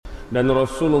Dan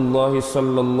Rasulullah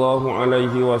sallallahu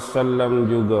alaihi wasallam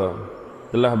juga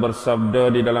telah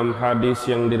bersabda di dalam hadis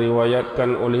yang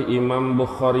diriwayatkan oleh Imam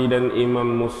Bukhari dan Imam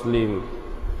Muslim,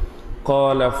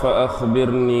 qala fa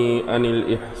akhbirni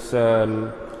anil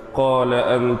ihsan,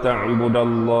 qala an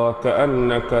ta'budallaha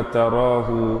ka'annaka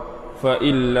tarahu fa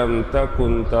in lam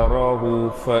takun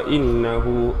tarahu fa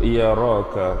innahu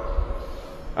yaraka.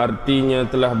 Artinya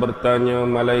telah bertanya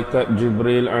malaikat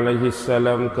Jibril alaihi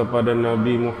salam kepada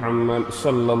Nabi Muhammad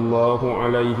sallallahu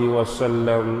alaihi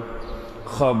wasallam,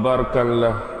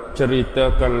 khabarkanlah,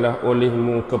 ceritakanlah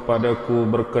olehmu kepadaku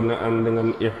berkenaan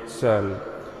dengan ihsan.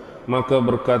 Maka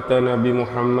berkata Nabi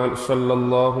Muhammad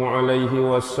sallallahu alaihi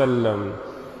wasallam,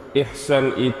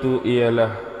 ihsan itu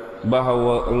ialah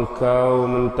bahawa engkau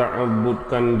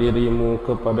menta'abbudkan dirimu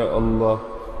kepada Allah,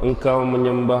 engkau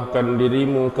menyembahkan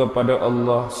dirimu kepada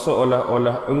Allah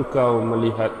seolah-olah engkau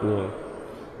melihatnya.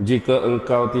 Jika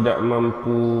engkau tidak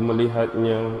mampu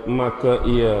melihatnya, maka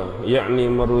ia, yakni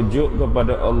merujuk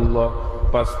kepada Allah,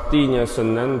 pastinya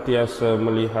senantiasa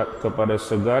melihat kepada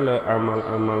segala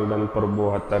amal-amal dan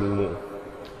perbuatanmu.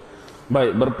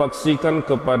 Baik, berpaksikan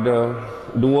kepada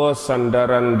dua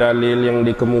sandaran dalil yang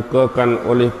dikemukakan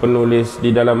oleh penulis di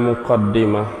dalam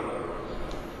muqaddimah.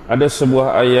 Ada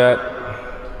sebuah ayat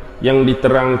yang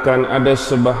diterangkan ada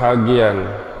sebahagian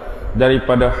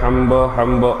daripada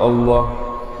hamba-hamba Allah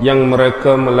yang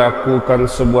mereka melakukan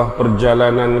sebuah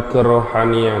perjalanan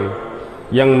kerohanian,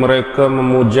 yang mereka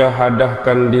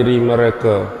memujahadahkan diri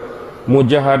mereka.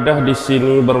 Mujahadah di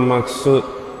sini bermaksud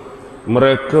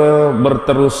mereka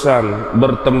berterusan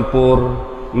bertempur,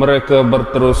 mereka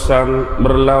berterusan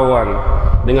berlawan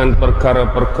dengan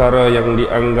perkara-perkara yang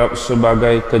dianggap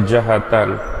sebagai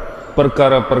kejahatan,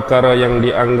 perkara-perkara yang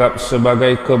dianggap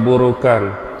sebagai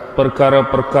keburukan,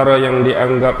 perkara-perkara yang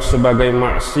dianggap sebagai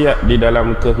maksiat di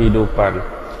dalam kehidupan.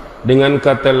 Dengan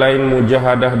kata lain,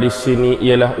 mujahadah di sini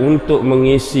ialah untuk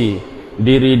mengisi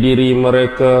diri-diri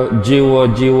mereka,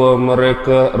 jiwa-jiwa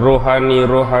mereka,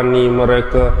 rohani-rohani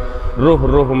mereka,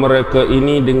 ruh-ruh mereka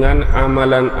ini dengan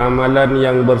amalan-amalan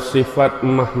yang bersifat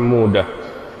mahmudah.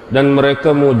 Dan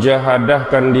mereka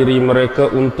mujahadahkan diri mereka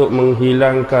untuk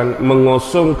menghilangkan,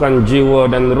 mengosongkan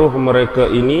jiwa dan ruh mereka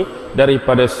ini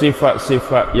daripada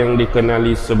sifat-sifat yang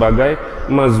dikenali sebagai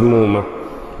mazmumah.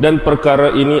 Dan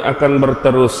perkara ini akan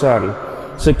berterusan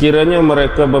sekiranya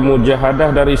mereka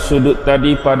bermujahadah dari sudut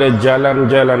tadi pada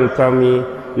jalan-jalan kami,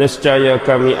 nescaya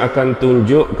kami akan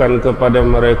tunjukkan kepada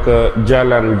mereka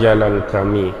jalan-jalan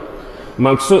kami.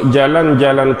 Maksud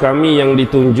jalan-jalan kami yang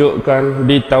ditunjukkan,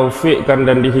 ditaufikkan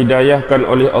dan dihidayahkan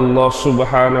oleh Allah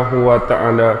Subhanahu wa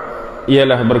taala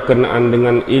ialah berkenaan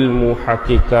dengan ilmu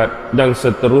hakikat dan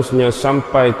seterusnya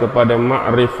sampai kepada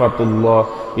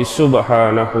ma'rifatullah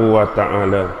Subhanahu wa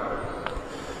taala.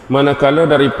 Manakala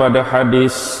daripada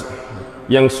hadis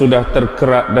yang sudah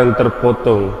terkerat dan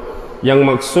terpotong, yang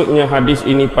maksudnya hadis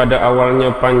ini pada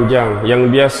awalnya panjang, yang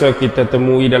biasa kita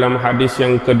temui dalam hadis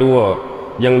yang kedua,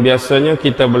 yang biasanya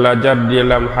kita belajar di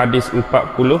dalam hadis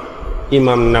 40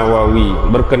 Imam Nawawi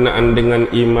berkenaan dengan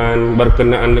iman,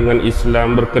 berkenaan dengan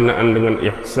Islam, berkenaan dengan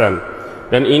ihsan.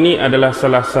 Dan ini adalah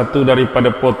salah satu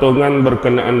daripada potongan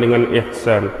berkenaan dengan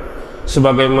ihsan,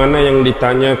 sebagaimana yang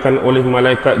ditanyakan oleh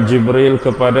malaikat Jibril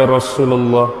kepada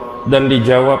Rasulullah dan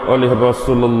dijawab oleh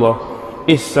Rasulullah.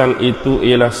 Ihsan itu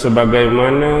ialah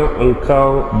sebagaimana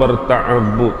engkau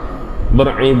berta'abbud,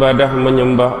 beribadah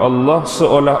menyembah Allah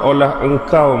seolah-olah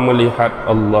engkau melihat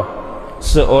Allah,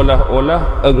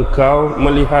 seolah-olah engkau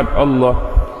melihat Allah.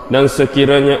 Dan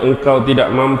sekiranya engkau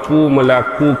tidak mampu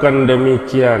melakukan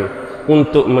demikian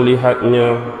untuk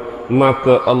melihatnya,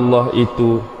 maka Allah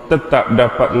itu tetap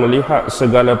dapat melihat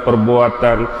segala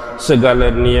perbuatan,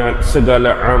 segala niat,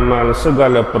 segala amal,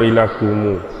 segala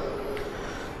perilakumu.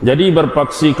 Jadi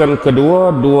berpaksikan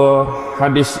kedua-dua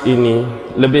hadis ini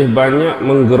lebih banyak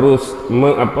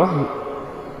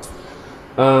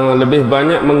lebih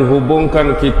banyak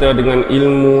menghubungkan kita dengan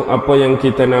ilmu apa yang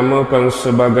kita namakan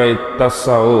sebagai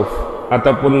tasawuf,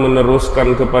 ataupun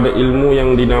meneruskan kepada ilmu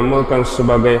yang dinamakan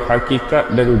sebagai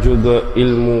hakikat dan juga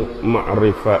ilmu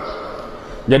ma'rifat.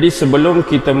 Jadi sebelum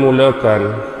kita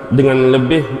mulakan dengan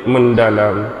lebih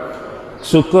mendalam,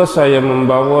 suka saya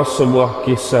membawa sebuah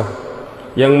kisah,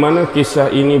 yang mana kisah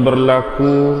ini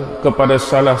berlaku kepada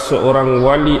salah seorang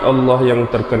wali Allah yang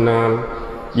terkenal,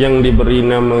 yang diberi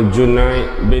nama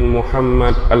Junaid bin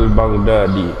Muhammad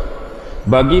al-Baghdadi.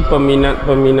 Bagi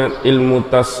peminat-peminat ilmu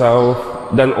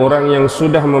tasawuf dan orang yang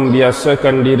sudah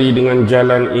membiasakan diri dengan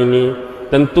jalan ini,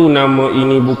 tentu nama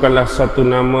ini bukanlah satu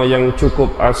nama yang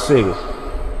cukup asing.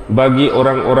 bagi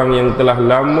orang-orang yang telah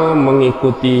lama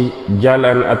mengikuti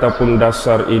jalan ataupun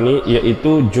dasar ini,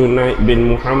 iaitu Junaid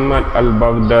bin Muhammad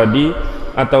al-Baghdadi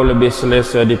atau lebih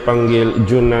selesa dipanggil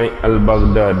Junaid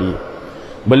al-Baghdadi.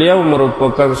 Beliau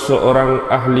merupakan seorang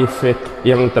ahli fiqh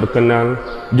yang terkenal,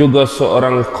 juga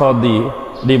seorang qadi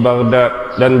di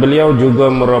Baghdad, dan beliau juga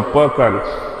merupakan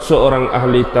seorang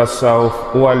ahli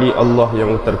tasawuf, wali Allah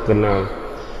yang terkenal.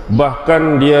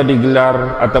 Bahkan dia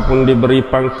digelar ataupun diberi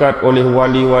pangkat oleh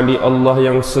wali-wali Allah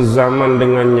yang sezaman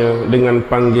dengannya dengan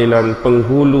panggilan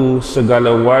penghulu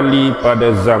segala wali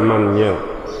pada zamannya.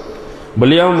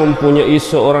 Beliau mempunyai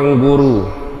seorang guru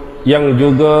yang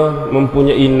juga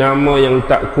mempunyai nama yang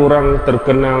tak kurang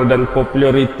terkenal dan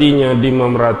popularitinya di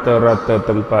merata-rata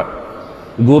tempat.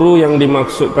 Guru yang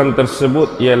dimaksudkan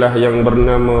tersebut ialah yang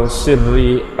bernama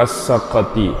Sirri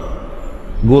As-Saqati.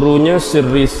 Gurunya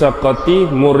Sirri Saqati,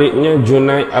 muridnya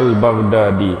Junaid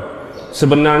al-Baghdadi.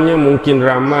 Sebenarnya mungkin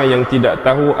ramai yang tidak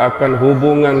tahu akan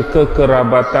hubungan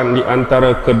kekerabatan di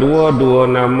antara kedua-dua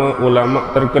nama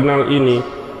ulama terkenal ini.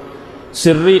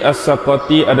 Sirri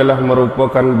As-Saqati adalah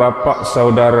merupakan bapa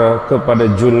saudara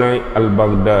kepada Junaid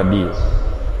al-Baghdadi.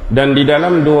 Dan di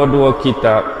dalam dua-dua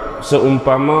kitab,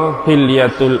 seumpama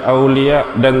Hilyatul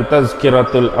Auliya dan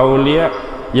Tazkiratul Auliya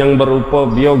yang berupa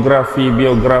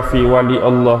biografi-biografi wali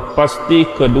Allah, pasti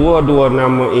kedua-dua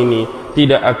nama ini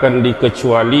tidak akan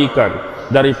dikecualikan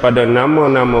daripada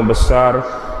nama-nama besar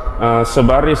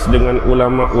sebaris dengan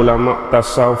ulama-ulama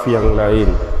tasawuf yang lain.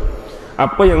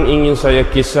 Apa yang ingin saya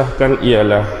kisahkan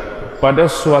ialah pada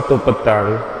suatu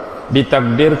petang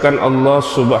ditakdirkan Allah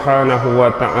Subhanahu wa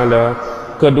taala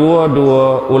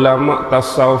kedua-dua ulama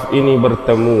tasawuf ini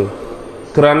bertemu,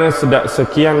 kerana sudah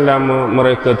sekian lama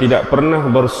mereka tidak pernah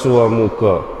bersua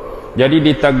muka. Jadi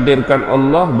ditakdirkan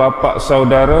Allah bapa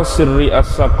saudara Sirri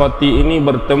As-Saqati ini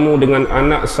bertemu dengan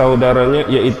anak saudaranya,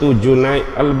 iaitu Junaid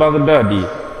al-Baghdadi.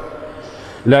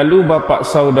 Lalu bapa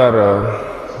saudara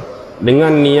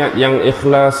dengan niat yang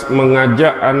ikhlas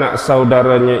mengajak anak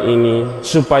saudaranya ini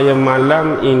supaya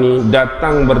malam ini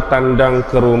datang bertandang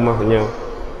ke rumahnya,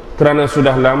 kerana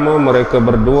sudah lama mereka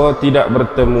berdua tidak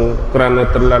bertemu kerana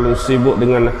terlalu sibuk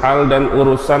dengan hal dan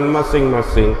urusan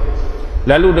masing-masing.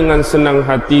 Lalu dengan senang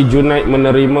hati Junaid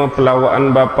menerima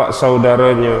pelawaan bapa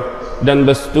saudaranya dan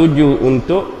bersetuju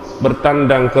untuk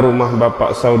bertandang ke rumah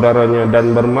bapa saudaranya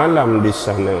dan bermalam di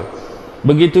sana.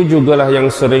 Begitu jugalah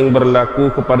yang sering berlaku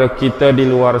kepada kita di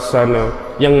luar sana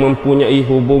yang mempunyai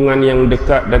hubungan yang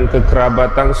dekat dan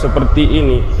kekerabatan seperti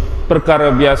ini.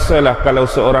 Perkara biasalah kalau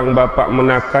seorang bapa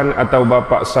menakan atau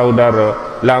bapa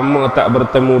saudara lama tak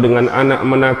bertemu dengan anak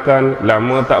menakan,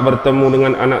 lama tak bertemu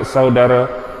dengan anak saudara,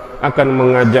 akan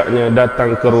mengajaknya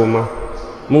datang ke rumah.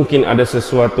 Mungkin ada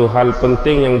sesuatu hal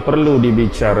penting yang perlu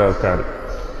dibicarakan.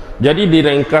 Jadi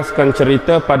diringkaskan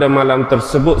cerita, pada malam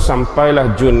tersebut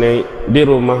sampailah Junaid di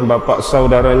rumah bapa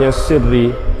saudaranya Sirri.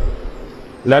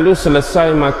 Lalu selesai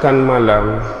makan malam,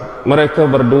 mereka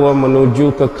berdua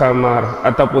menuju ke kamar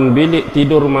ataupun bilik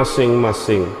tidur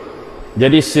masing-masing.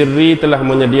 Jadi Sirri telah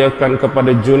menyediakan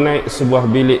kepada Junaid sebuah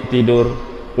bilik tidur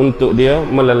untuk dia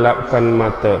melelapkan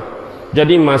mata.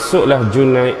 Jadi masuklah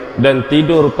Junaid dan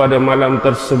tidur pada malam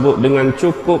tersebut dengan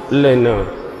cukup lena.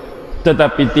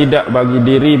 Tetapi tidak bagi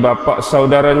diri bapa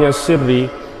saudaranya Sirri.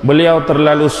 Beliau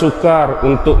terlalu sukar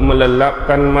untuk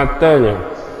melelapkan matanya.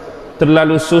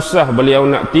 Terlalu susah beliau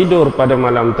nak tidur pada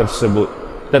malam tersebut.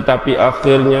 Tetapi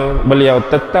akhirnya beliau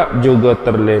tetap juga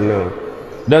terlena.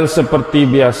 Dan seperti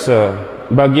biasa,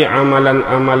 bagi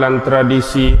amalan-amalan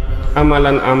tradisi,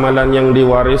 amalan-amalan yang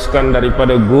diwariskan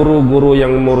daripada guru-guru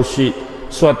yang mursyid,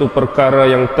 suatu perkara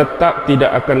yang tetap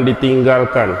tidak akan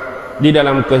ditinggalkan di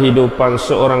dalam kehidupan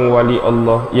seorang wali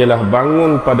Allah ialah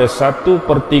bangun pada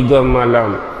 1/3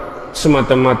 malam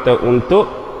semata-mata untuk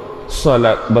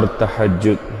salat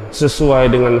bertahajud,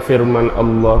 sesuai dengan firman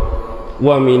Allah,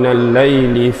 wa minal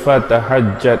laili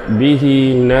fatahajjat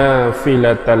bihi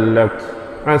nafilatan lak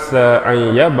asa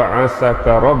an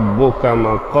yab'atsaka rabbuka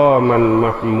maqaman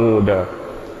mahmuda.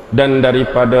 Dan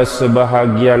daripada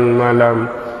sebahagian malam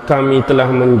kami telah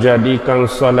menjadikan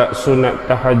salat sunat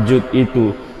tahajud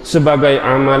itu sebagai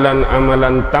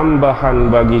amalan-amalan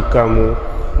tambahan bagi kamu.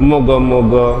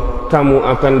 Moga-moga kamu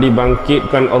akan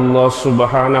dibangkitkan Allah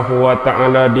Subhanahu wa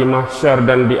taala di mahsyar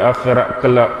dan di akhirat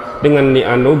kelak dengan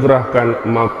dianugerahkan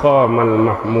maqaman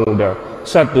mahmuda,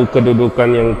 satu kedudukan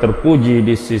yang terpuji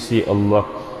di sisi Allah.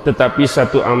 Tetapi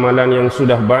satu amalan yang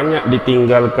sudah banyak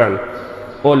ditinggalkan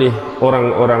oleh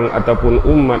orang-orang ataupun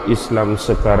umat Islam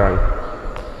sekarang.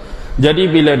 Jadi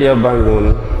bila dia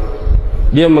bangun,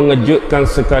 dia mengejutkan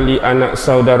sekali anak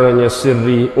saudaranya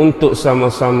Sirri untuk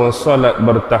sama-sama salat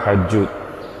bertahajud.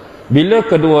 Bila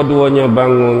kedua-duanya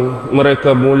bangun,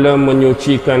 mereka mula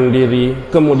menyucikan diri,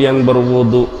 kemudian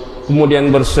berwuduk,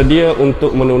 kemudian bersedia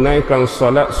untuk menunaikan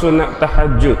solat sunat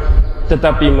tahajud.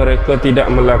 Tetapi mereka tidak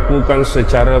melakukan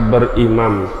secara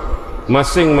berimam.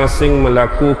 Masing-masing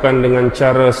melakukan dengan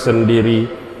cara sendiri.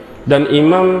 Dan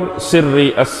Imam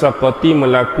Sirri As-Saqati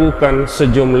melakukan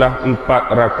sejumlah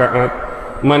 4 rakaat,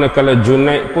 manakala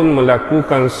Junaid pun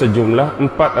melakukan sejumlah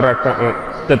 4 rakaat.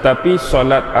 Tetapi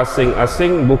solat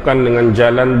asing-asing bukan dengan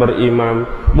jalan berimam,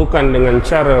 bukan dengan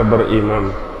cara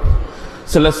berimam.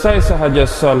 Selesai sahaja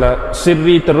solat,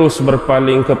 Sirri terus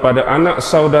berpaling kepada anak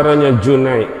saudaranya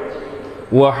Junaid.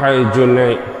 Wahai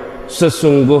Junaid,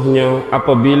 sesungguhnya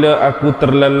apabila aku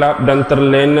terlelap dan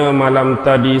terlena malam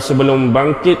tadi sebelum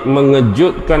bangkit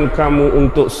mengejutkan kamu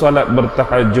untuk solat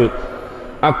bertahajud,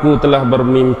 aku telah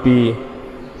bermimpi.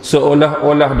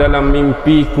 Seolah-olah dalam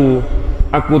mimpiku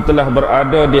aku telah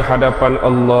berada di hadapan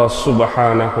Allah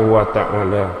Subhanahu wa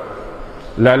ta'ala.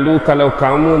 Lalu kalau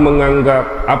kamu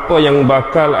menganggap apa yang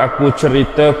bakal aku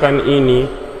ceritakan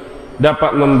ini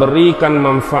dapat memberikan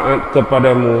manfaat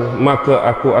kepadamu, maka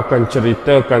aku akan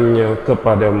ceritakannya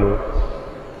kepadamu.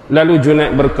 Lalu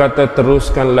Junaid berkata,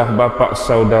 teruskanlah bapa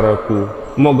saudaraku,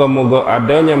 moga-moga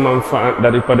adanya manfaat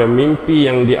daripada mimpi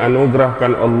yang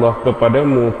dianugerahkan Allah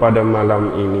kepadamu pada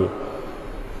malam ini.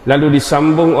 Lalu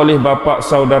disambung oleh bapa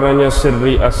saudaranya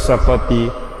Sirri As-Saqati,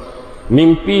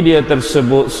 mimpi dia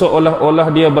tersebut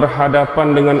seolah-olah dia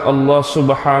berhadapan dengan Allah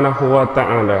Subhanahu wa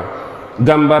ta'ala.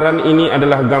 Gambaran ini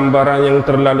adalah gambaran yang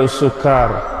terlalu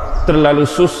sukar, terlalu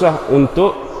susah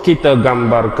untuk kita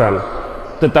gambarkan.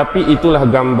 Tetapi itulah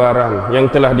gambaran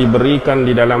yang telah diberikan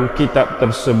di dalam kitab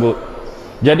tersebut.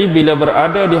 Jadi bila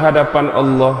berada di hadapan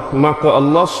Allah, maka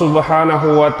Allah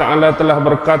Subhanahu wa ta'ala telah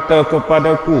berkata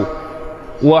kepadaku,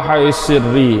 wahai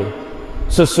Sirri,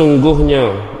 sesungguhnya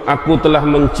aku telah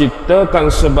menciptakan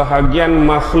sebahagian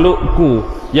makhlukku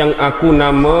yang aku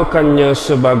namakannya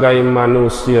sebagai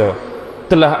manusia.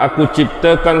 Telah aku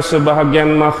ciptakan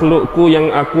sebahagian makhlukku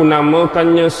yang aku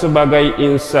namakannya sebagai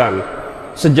insan.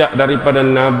 Sejak daripada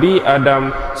Nabi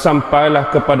Adam sampailah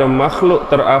kepada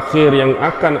makhluk terakhir yang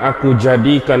akan aku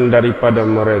jadikan daripada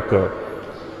mereka.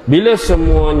 Bila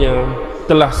semuanya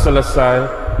telah selesai,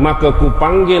 maka ku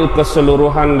panggil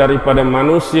keseluruhan daripada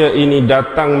manusia ini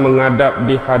datang menghadap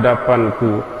di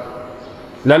hadapanku.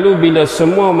 Lalu bila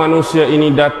semua manusia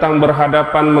ini datang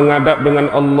berhadapan menghadap dengan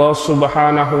Allah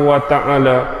Subhanahu wa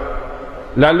ta'ala,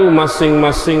 lalu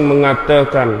masing-masing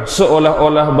mengatakan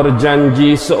seolah-olah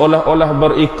berjanji, seolah-olah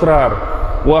berikrar,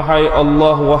 wahai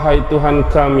Allah, wahai Tuhan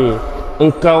kami,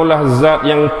 Engkaulah zat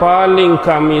yang paling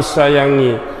kami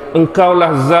sayangi,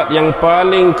 Engkaulah zat yang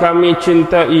paling kami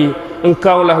cintai,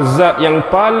 Engkaulah zat yang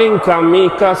paling kami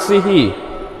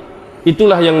kasihi.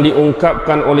 Itulah yang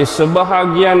diungkapkan oleh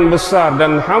sebahagian besar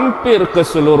dan hampir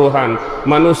keseluruhan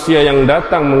manusia yang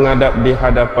datang menghadap di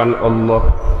hadapan Allah.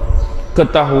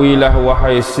 Ketahuilah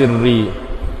wahai Sirri,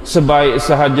 sebaik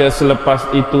sahaja selepas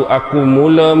itu aku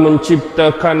mula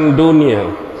menciptakan dunia.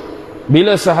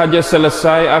 Bila sahaja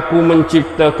selesai aku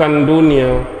menciptakan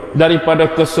dunia, daripada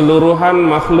keseluruhan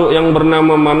makhluk yang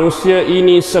bernama manusia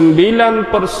ini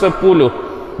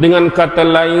 9/10, dengan kata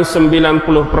lain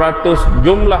 90%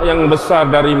 jumlah yang besar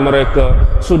dari mereka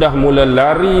sudah mula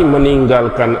lari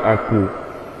meninggalkan aku.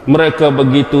 Mereka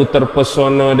begitu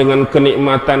terpesona dengan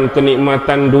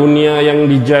kenikmatan-kenikmatan dunia yang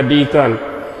dijadikan.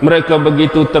 Mereka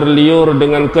begitu terliur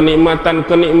dengan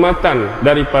kenikmatan-kenikmatan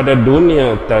daripada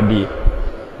dunia tadi.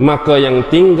 Maka yang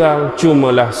tinggal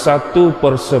cumalah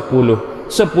 1/10,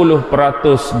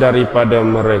 10% daripada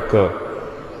mereka.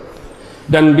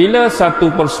 Dan bila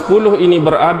 1/10 ini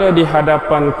berada di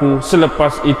hadapanku,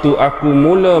 selepas itu aku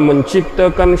mula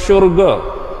menciptakan syurga.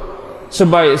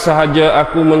 Sebaik sahaja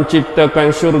aku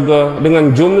menciptakan syurga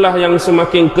dengan jumlah yang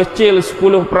semakin kecil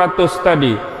 10%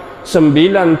 tadi,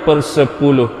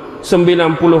 9/10,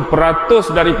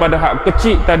 90% daripada hak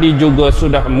kecil tadi juga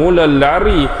sudah mula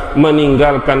lari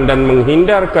meninggalkan dan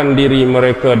menghindarkan diri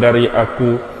mereka dari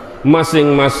aku.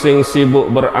 Masing-masing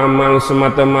sibuk beramal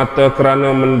semata-mata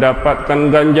kerana mendapatkan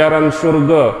ganjaran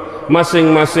syurga.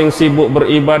 Masing-masing sibuk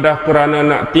beribadah kerana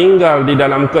nak tinggal di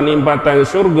dalam kenikmatan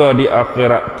syurga di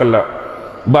akhirat kelak.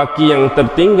 Baki yang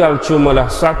tertinggal cumalah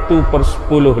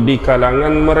 1/10 di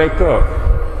kalangan mereka.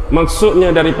 Maksudnya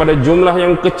daripada jumlah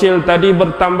yang kecil tadi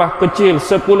bertambah kecil,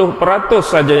 10%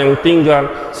 saja yang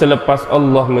tinggal selepas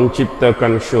Allah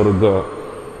menciptakan syurga.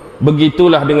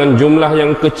 Begitulah dengan jumlah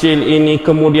yang kecil ini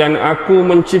kemudian aku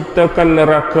menciptakan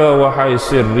neraka, wahai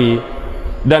Sirri.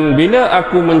 Dan bila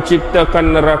aku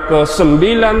menciptakan neraka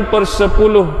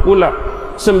 9/10 pula,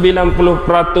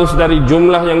 90% dari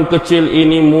jumlah yang kecil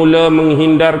ini mula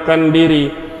menghindarkan diri.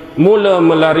 mula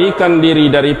melarikan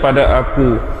diri daripada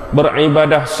aku,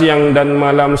 beribadah siang dan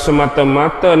malam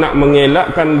semata-mata nak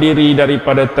mengelakkan diri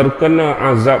daripada terkena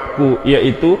azabku,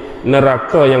 iaitu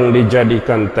neraka yang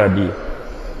dijadikan tadi.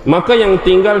 Maka yang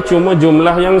tinggal cuma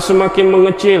jumlah yang semakin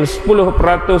mengecil,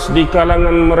 10% di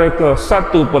kalangan mereka,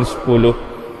 1/10.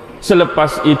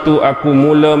 Selepas itu aku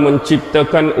mula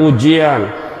menciptakan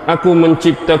ujian, aku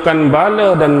menciptakan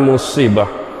bala dan musibah,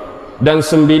 dan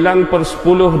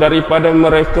 9/10 daripada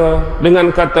mereka, dengan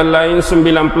kata lain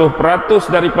 90%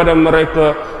 daripada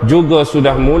mereka juga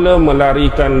sudah mula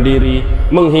melarikan diri,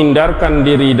 menghindarkan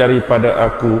diri daripada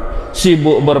aku,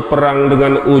 sibuk berperang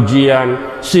dengan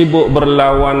ujian, sibuk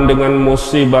berlawan dengan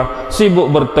musibah, sibuk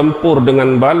bertempur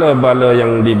dengan bala-bala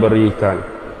yang diberikan.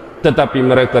 Tetapi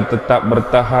mereka tetap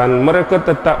bertahan, mereka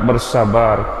tetap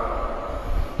bersabar.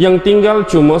 Yang tinggal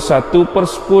cuma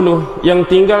 1/10, yang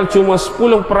tinggal cuma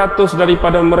 10%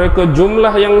 daripada mereka,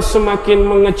 jumlah yang semakin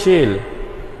mengecil.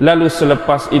 Lalu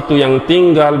selepas itu yang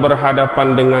tinggal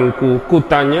berhadapan denganku,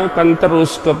 kutanyakan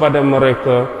terus kepada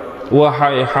mereka,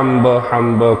 wahai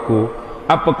hamba-hambaku,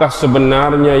 apakah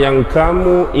sebenarnya yang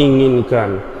kamu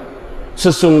inginkan?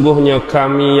 Sesungguhnya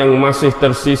kami yang masih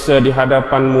tersisa di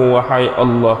hadapanmu, wahai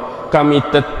Allah, kami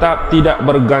tetap tidak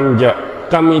berganjak,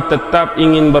 kami tetap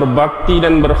ingin berbakti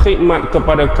dan berkhidmat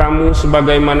kepada kamu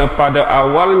sebagaimana pada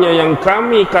awalnya yang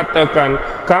kami katakan,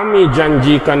 kami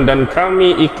janjikan dan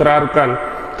kami ikrarkan.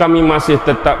 Kami masih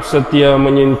tetap setia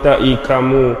menyintai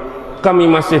kamu, kami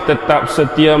masih tetap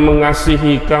setia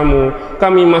mengasihi kamu,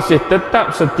 kami masih tetap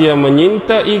setia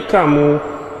menyintai kamu.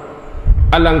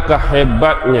 Alangkah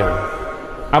hebatnya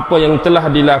apa yang telah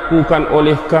dilakukan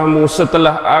oleh kamu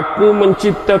setelah aku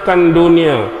menciptakan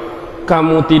dunia.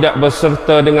 Kamu tidak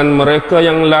berserta dengan mereka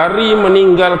yang lari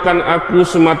meninggalkan aku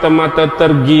semata-mata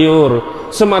tergiur,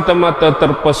 semata-mata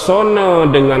terpesona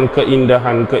dengan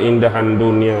keindahan-keindahan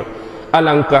dunia.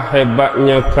 Alangkah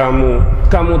hebatnya kamu,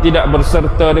 kamu tidak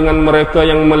berserta dengan mereka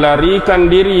yang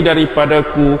melarikan diri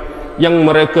daripadaku, yang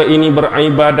mereka ini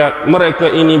beribadat,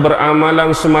 mereka ini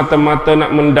beramalan semata-mata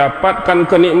nak mendapatkan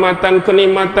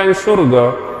kenikmatan-kenikmatan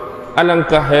syurga.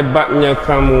 Alangkah hebatnya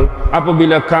kamu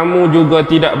apabila kamu juga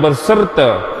tidak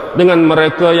berserta dengan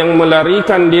mereka yang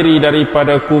melarikan diri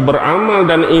daripadaku, beramal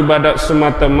dan ibadat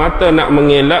semata-mata nak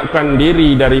mengelakkan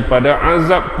diri daripada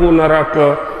azabku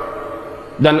neraka.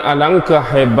 Dan alangkah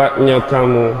hebatnya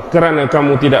kamu kerana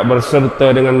kamu tidak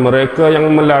berserta dengan mereka yang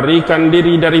melarikan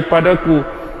diri daripadaku,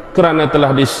 kerana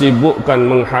telah disibukkan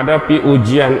menghadapi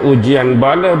ujian-ujian,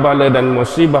 bala-bala dan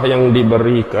musibah yang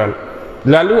diberikan.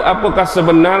 Lalu apakah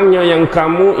sebenarnya yang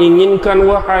kamu inginkan,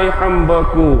 wahai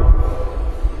hambaku?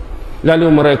 Lalu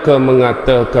mereka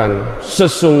mengatakan,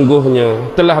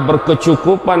 sesungguhnya telah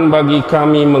berkecukupan bagi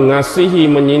kami mengasihi,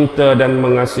 menyinta dan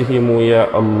mengasihimu, ya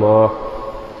Allah.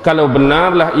 Kalau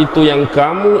benarlah itu yang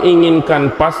kamu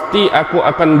inginkan, pasti aku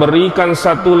akan berikan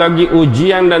satu lagi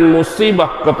ujian dan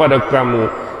musibah kepada kamu.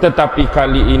 Tetapi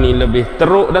kali ini lebih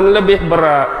teruk dan lebih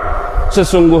berat.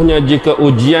 Sesungguhnya jika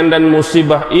ujian dan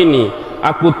musibah ini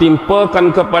aku timpakan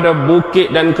kepada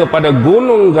bukit dan kepada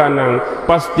gunung ganang,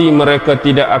 pasti mereka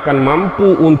tidak akan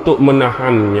mampu untuk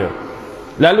menahannya.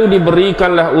 Lalu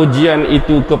diberikanlah ujian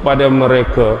itu kepada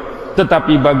mereka.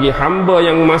 Tetapi bagi hamba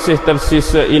yang masih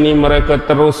tersisa ini, mereka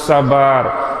terus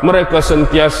sabar, mereka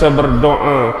sentiasa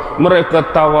berdoa, mereka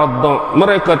tawadhu',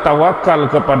 mereka tawakal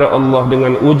kepada Allah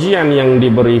dengan ujian yang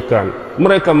diberikan.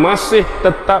 Mereka masih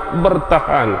tetap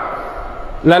bertahan.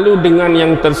 Lalu dengan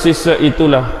yang tersisa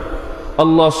itulah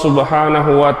Allah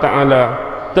Subhanahu wa ta'ala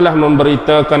telah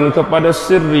memberitakan kepada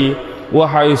Sirri,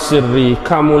 wahai Sirri,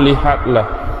 kamu lihatlah,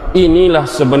 inilah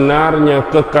sebenarnya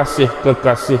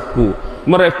kekasih-kekasihku.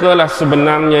 Mereka lah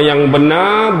sebenarnya yang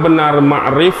benar-benar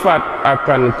makrifat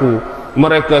akanku.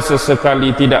 Mereka sesekali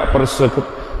tidak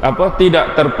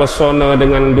terpesona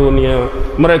dengan dunia.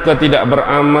 Mereka tidak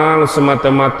beramal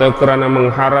semata-mata kerana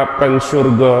mengharapkan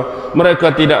syurga.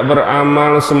 Mereka tidak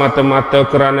beramal semata-mata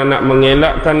kerana nak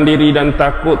mengelakkan diri dan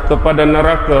takut kepada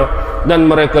neraka. Dan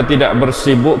mereka tidak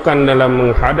bersibukkan dalam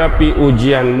menghadapi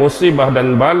ujian, musibah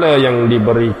dan bala yang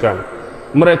diberikan.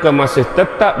 Mereka masih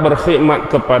tetap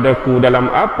berkhidmat kepadaku dalam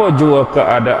apa jua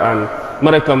keadaan.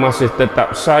 Mereka masih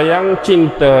tetap sayang,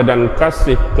 cinta dan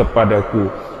kasih kepadaku.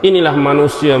 Inilah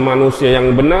manusia-manusia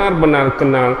yang benar-benar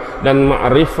kenal dan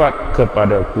makrifat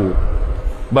kepadaku.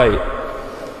 Baik,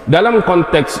 dalam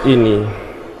konteks ini,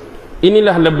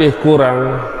 inilah lebih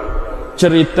kurang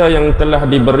cerita yang telah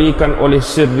diberikan oleh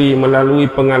Sirri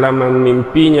melalui pengalaman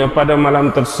mimpinya pada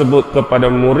malam tersebut kepada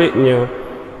muridnya,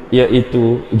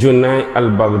 yaitu Junaid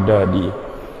al-Baghdadi.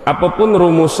 Apapun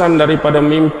rumusan daripada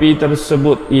mimpi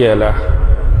tersebut ialah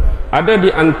Ada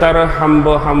di antara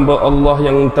hamba-hamba Allah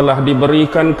yang telah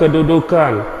diberikan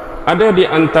kedudukan, ada di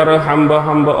antara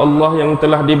hamba-hamba Allah yang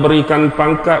telah diberikan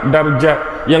pangkat darjat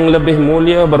yang lebih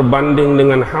mulia berbanding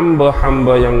dengan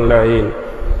hamba-hamba yang lain.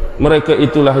 Mereka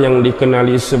itulah yang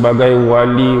dikenali sebagai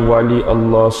wali-wali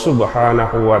Allah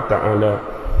Subhanahu wa ta'ala.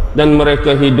 Dan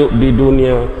mereka hidup di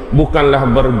dunia bukanlah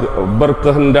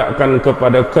berkehendakkan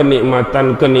kepada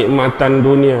kenikmatan-kenikmatan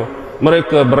dunia.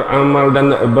 Mereka beramal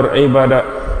dan beribadat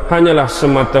hanyalah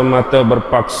semata-mata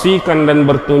berpaksikan dan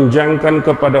bertunjangkan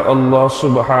kepada Allah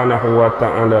Subhanahu wa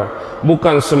ta'ala,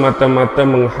 bukan semata-mata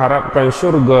mengharapkan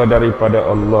syurga daripada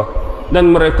Allah.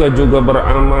 Dan mereka juga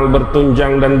beramal,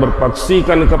 bertunjang dan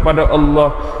berpaksikan kepada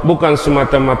Allah, bukan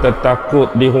semata-mata takut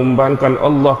dihumbankan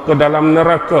Allah ke dalam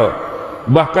neraka.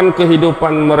 Bahkan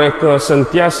kehidupan mereka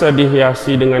sentiasa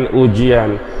dihiasi dengan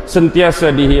ujian,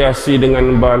 sentiasa dihiasi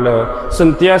dengan bala,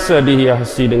 sentiasa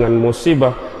dihiasi dengan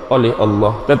musibah oleh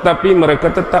Allah, tetapi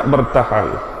mereka tetap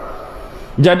bertahan.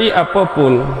 Jadi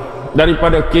apapun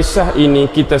daripada kisah ini,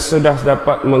 kita sudah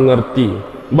dapat mengerti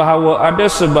bahawa ada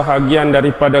sebahagian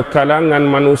daripada kalangan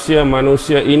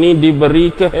manusia-manusia ini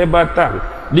diberi kehebatan,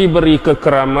 diberi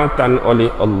kekeramatan oleh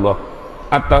Allah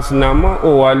atas nama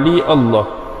wali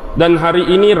Allah. Dan hari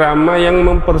ini ramai yang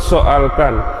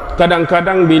mempersoalkan,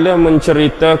 kadang-kadang bila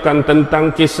menceritakan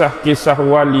tentang kisah-kisah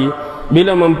wali,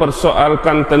 bila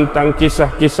mempersoalkan tentang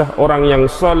kisah-kisah orang yang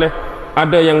soleh,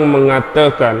 ada yang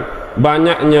mengatakan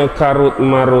banyaknya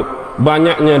karut-marut,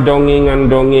 banyaknya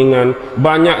dongengan-dongengan,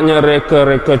 banyaknya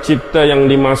reka-reka cipta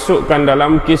yang dimasukkan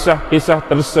dalam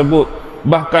kisah-kisah tersebut.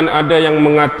 Bahkan ada yang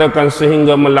mengatakan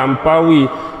sehingga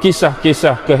melampaui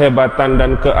kisah-kisah kehebatan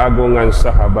dan keagungan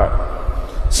sahabat.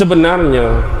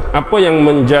 Sebenarnya apa yang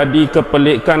menjadi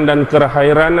kepelikan dan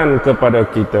keheranan kepada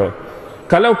kita,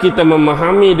 kalau kita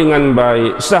memahami dengan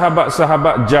baik,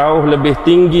 sahabat-sahabat jauh lebih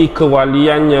tinggi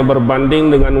kewaliannya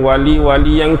berbanding dengan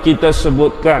wali-wali yang kita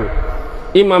sebutkan.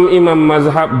 Imam-imam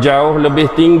mazhab jauh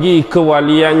lebih tinggi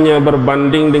kewaliannya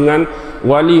berbanding dengan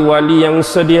wali-wali yang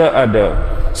sedia ada.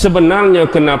 Sebenarnya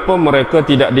kenapa mereka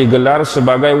tidak digelar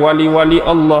sebagai wali-wali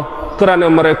Allah?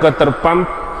 Kerana mereka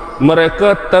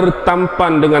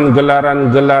tertampan dengan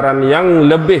gelaran-gelaran yang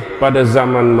lebih pada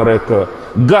zaman mereka.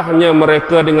 Gahnya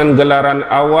mereka dengan gelaran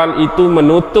awal itu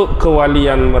menutup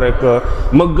kewalian mereka.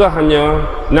 Megahnya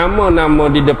nama-nama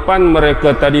di depan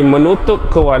mereka tadi menutup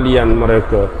kewalian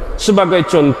mereka. Sebagai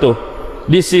contoh,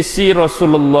 di sisi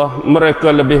Rasulullah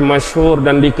mereka lebih masyhur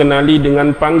dan dikenali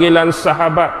dengan panggilan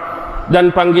sahabat.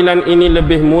 Dan panggilan ini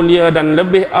lebih mulia dan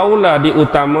lebih aula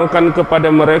diutamakan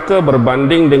kepada mereka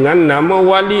berbanding dengan nama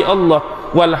wali Allah.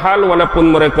 Walhal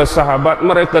walaupun mereka sahabat,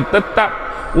 mereka tetap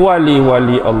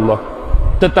wali-wali Allah.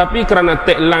 Tetapi kerana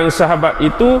tagline sahabat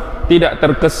itu tidak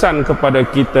terkesan kepada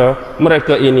kita,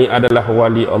 mereka ini adalah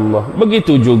wali Allah.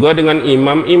 Begitu juga dengan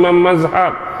imam-imam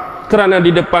mazhab. Kerana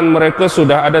di depan mereka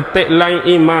sudah ada tagline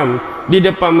imam, di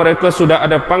depan mereka sudah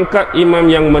ada pangkat imam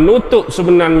yang menutup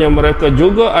sebenarnya mereka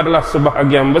juga adalah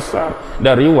sebahagian besar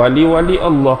dari wali-wali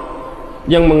Allah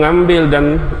yang mengambil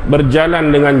dan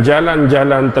berjalan dengan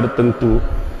jalan-jalan tertentu.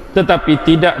 Tetapi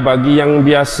tidak bagi yang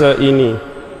biasa ini,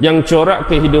 yang corak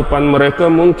kehidupan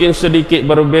mereka mungkin sedikit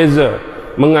berbeza,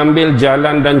 mengambil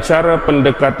jalan dan cara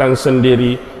pendekatan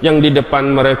sendiri, yang di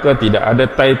depan mereka tidak ada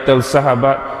title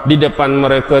sahabat, di depan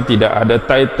mereka tidak ada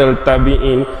title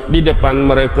tabi'in, di depan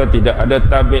mereka tidak ada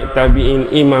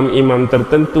tabi'in, imam-imam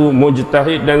tertentu,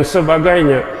 mujtahid dan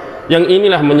sebagainya. Yang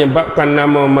inilah menyebabkan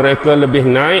nama mereka lebih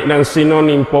naik dan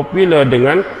sinonim popular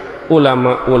dengan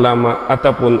ulama-ulama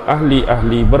ataupun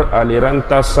ahli-ahli beraliran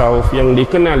tasawuf yang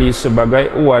dikenali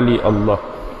sebagai wali Allah.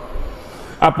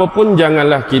 Apapun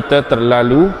janganlah kita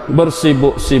terlalu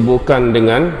bersibuk-sibukkan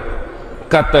dengan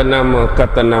kata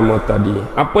nama tadi.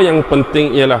 Apa yang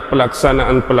penting ialah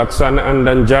pelaksanaan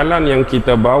dan jalan yang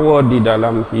kita bawa di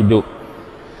dalam hidup.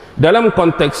 Dalam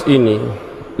konteks ini,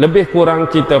 lebih kurang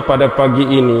kita pada pagi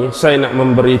ini saya nak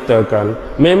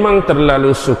memberitakan, memang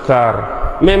terlalu sukar,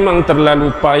 memang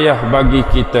terlalu payah bagi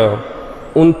kita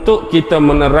untuk kita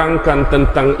menerangkan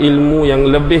tentang ilmu yang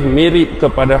lebih mirip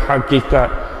kepada hakikat,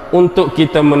 untuk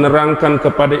kita menerangkan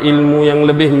kepada ilmu yang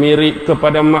lebih mirip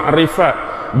kepada makrifat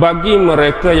bagi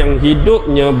mereka yang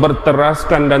hidupnya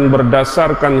berteraskan dan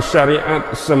berdasarkan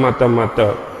syariat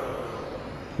semata-mata.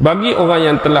 Bagi orang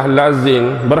yang telah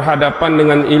lazim berhadapan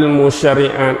dengan ilmu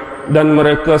syariat dan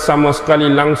mereka sama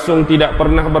sekali langsung tidak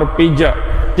pernah berpijak,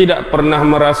 tidak pernah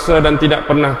merasa dan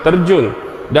tidak pernah terjun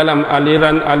dalam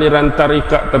aliran-aliran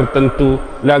tarikat tertentu,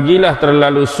 lagilah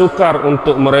terlalu sukar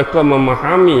untuk mereka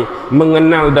memahami,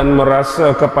 mengenal dan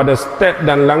merasa kepada step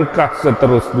dan langkah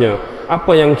seterusnya.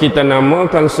 Apa yang kita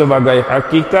namakan sebagai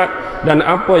hakikat, dan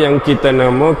apa yang kita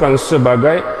namakan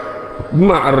sebagai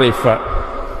ma'rifat.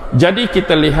 Jadi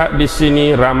kita lihat di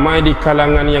sini ramai di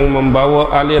kalangan yang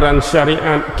membawa aliran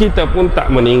syariat, kita pun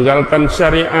tak meninggalkan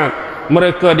syariat.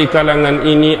 Mereka di kalangan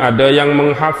ini ada yang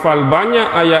menghafal banyak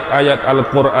ayat-ayat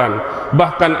Al-Quran,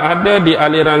 bahkan ada di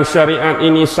aliran syariat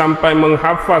ini sampai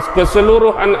menghafaz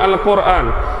keseluruhan Al-Quran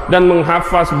dan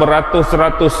menghafaz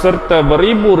beratus-ratus serta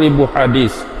beribu-ribu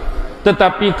hadis.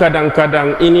 Tetapi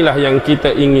kadang-kadang inilah yang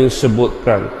kita ingin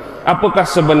sebutkan. Apakah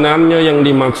sebenarnya yang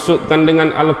dimaksudkan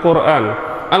dengan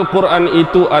Al-Quran? Al-Quran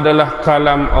itu adalah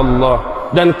kalam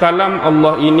Allah, dan kalam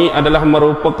Allah ini adalah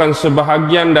merupakan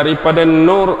sebahagian daripada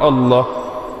nur Allah,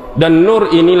 dan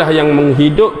nur inilah yang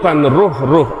menghidupkan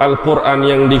ruh-ruh Al-Quran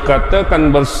yang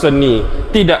dikatakan berseni,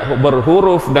 tidak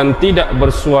berhuruf dan tidak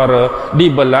bersuara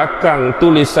di belakang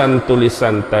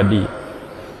tulisan-tulisan tadi.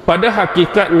 Pada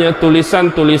hakikatnya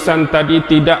tulisan-tulisan tadi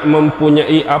tidak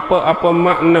mempunyai apa-apa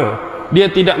makna, dia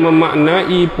tidak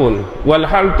memaknai pun.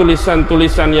 Walhal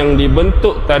tulisan-tulisan yang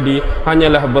dibentuk tadi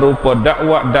hanyalah berupa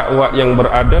dakwah-dakwah yang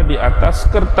berada di atas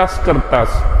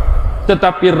kertas-kertas.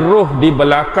 Tetapi ruh di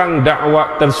belakang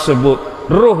dakwah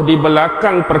tersebut, ruh di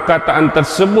belakang perkataan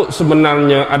tersebut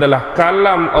sebenarnya adalah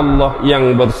kalam Allah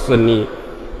yang berseni,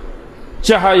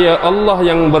 cahaya Allah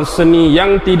yang berseni,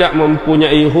 yang tidak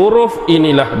mempunyai huruf,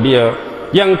 inilah dia.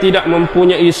 Yang tidak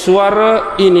mempunyai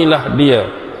suara, inilah dia.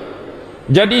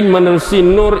 Jadi menerusi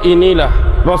nur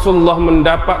inilah Rasulullah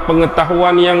mendapat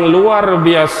pengetahuan yang luar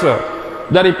biasa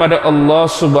daripada Allah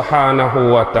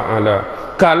Subhanahu wa ta'ala.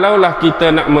 Kalaulah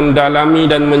kita nak mendalami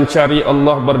dan mencari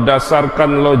Allah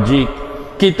berdasarkan logik,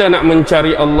 kita nak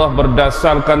mencari Allah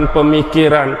berdasarkan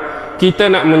pemikiran,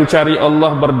 kita nak mencari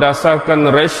Allah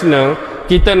berdasarkan rasional,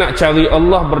 kita nak cari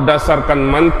Allah berdasarkan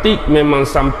mantik, memang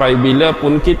sampai bila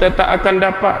pun kita tak akan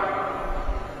dapat.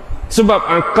 Sebab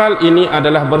akal ini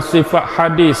adalah bersifat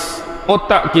hadis,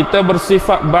 otak kita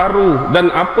bersifat baru, dan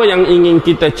apa yang ingin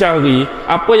kita cari,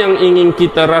 apa yang ingin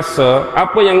kita rasa,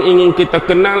 apa yang ingin kita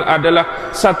kenal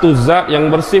adalah satu zat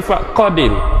yang bersifat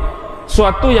qadim.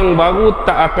 Suatu yang baru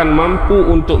tak akan mampu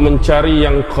untuk mencari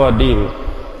yang qadim.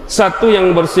 Satu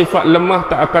yang bersifat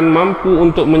lemah tak akan mampu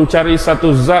untuk mencari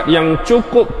satu zat yang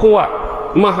cukup kuat,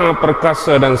 maha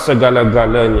perkasa dan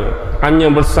segala-galanya.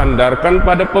 Hanya bersandarkan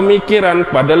pada pemikiran,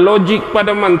 pada logik,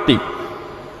 pada mantik.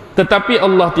 Tetapi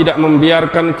Allah tidak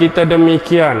membiarkan kita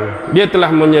demikian. Dia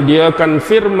telah menyediakan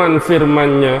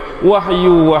firman-firmannya,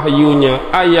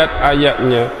 wahyu-wahyunya,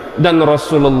 ayat-ayatnya, dan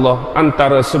Rasulullah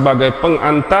antara sebagai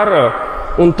pengantara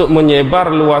untuk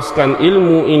menyebarluaskan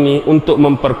ilmu ini, untuk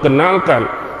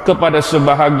memperkenalkan kepada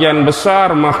sebahagian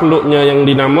besar makhluknya yang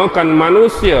dinamakan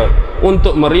manusia,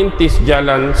 untuk merintis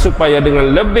jalan supaya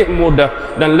dengan lebih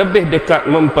mudah dan lebih dekat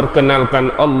memperkenalkan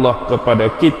Allah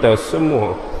kepada kita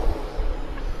semua.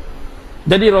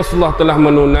 Jadi Rasulullah telah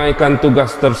menunaikan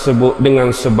tugas tersebut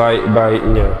dengan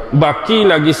sebaik-baiknya. Baki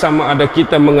lagi sama ada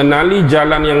kita mengenali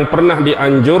jalan yang pernah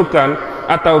dianjurkan,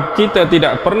 atau kita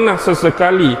tidak pernah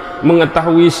sesekali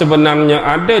mengetahui sebenarnya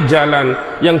ada jalan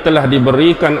yang telah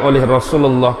diberikan oleh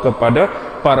Rasulullah kepada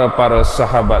para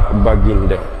sahabat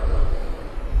baginda.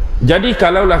 Jadi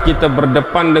kalaulah kita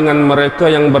berdepan dengan mereka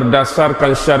yang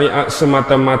berdasarkan syariat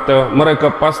semata-mata,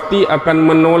 mereka pasti akan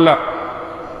menolak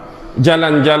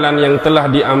jalan-jalan yang telah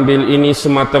diambil ini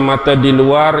semata-mata di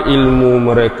luar ilmu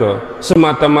mereka,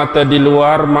 semata-mata di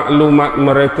luar maklumat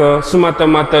mereka,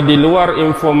 semata-mata di luar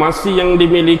informasi yang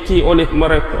dimiliki oleh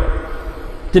mereka.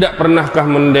 Tidak pernahkah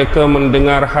mereka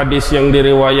mendengar hadis yang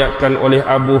diriwayatkan oleh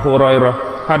Abu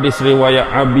Hurairah, hadis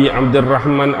riwayat Abi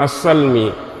Abdurrahman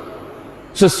As-Salmi?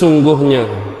 Sesungguhnya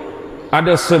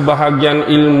ada sebahagian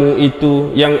ilmu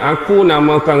itu yang aku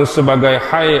namakan sebagai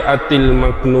hayatil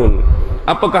maknun.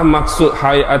 Apakah maksud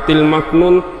hayatil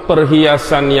maknun?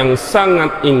 Perhiasan yang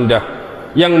sangat indah,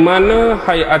 yang mana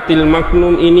hayatil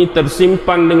maknun ini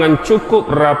tersimpan dengan cukup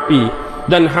rapi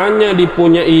dan hanya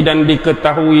dipunyai dan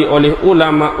diketahui oleh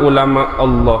ulama-ulama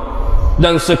Allah.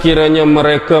 Dan sekiranya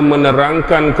mereka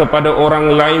menerangkan kepada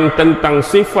orang lain tentang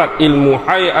sifat ilmu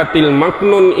hayatil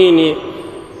maknun ini,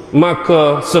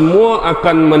 maka semua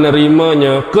akan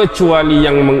menerimanya, kecuali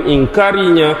yang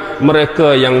mengingkarinya,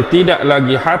 mereka yang tidak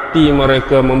lagi hati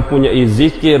mereka mempunyai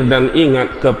zikir dan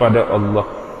ingat kepada Allah.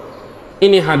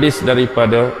 Ini hadis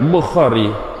daripada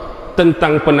Bukhari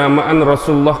tentang penamaan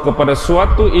Rasulullah kepada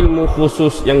suatu ilmu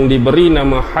khusus yang diberi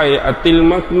nama hayatil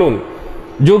maknun.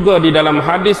 Juga di dalam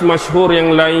hadis masyhur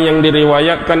yang lain yang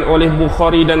diriwayatkan oleh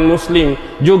Bukhari dan Muslim,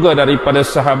 juga daripada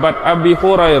sahabat Abi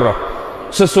Hurairah,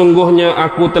 sesungguhnya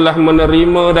aku telah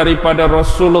menerima daripada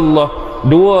Rasulullah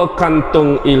 2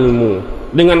 kantung ilmu.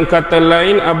 Dengan kata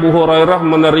lain, Abu Hurairah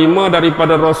menerima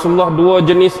daripada Rasulullah 2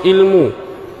 jenis ilmu.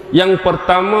 Yang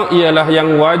pertama ialah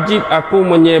yang wajib aku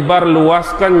menyebar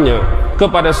luaskannya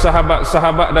kepada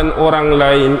sahabat-sahabat dan orang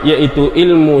lain, yaitu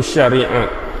ilmu syariat.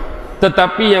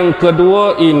 Tetapi yang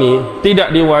kedua ini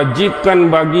tidak diwajibkan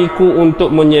bagiku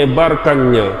untuk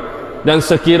menyebarkannya. Dan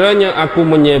sekiranya aku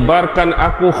menyebarkan,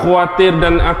 aku khawatir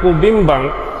dan aku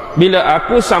bimbang, bila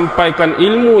aku sampaikan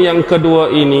ilmu yang kedua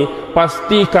ini,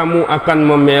 pasti kamu akan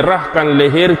memerahkan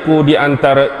leherku di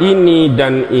antara ini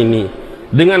dan ini.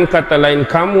 Dengan kata lain,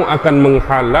 kamu akan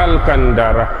menghalalkan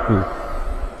darahku.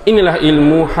 Inilah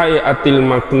ilmu hayatil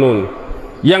maknun,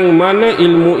 yang mana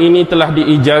ilmu ini telah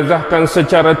diijazahkan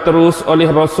secara terus oleh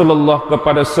Rasulullah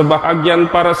kepada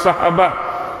sebahagian para sahabat.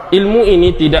 Ilmu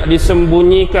ini tidak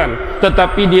disembunyikan,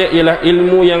 tetapi dia ialah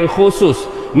ilmu yang khusus.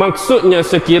 Maksudnya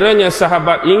sekiranya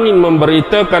sahabat ingin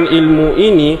memberitakan ilmu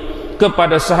ini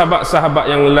kepada sahabat-sahabat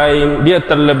yang lain, dia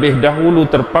terlebih dahulu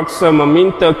terpaksa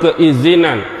meminta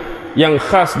keizinan yang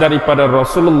khas daripada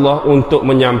Rasulullah untuk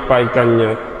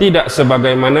menyampaikannya, tidak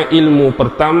sebagaimana ilmu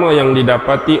pertama yang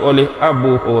didapati oleh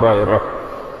Abu Hurairah.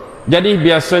 Jadi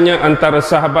biasanya antara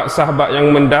sahabat-sahabat yang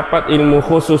mendapat ilmu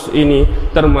khusus ini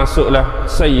termasuklah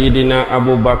Sayyidina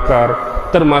Abu Bakar,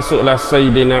 termasuklah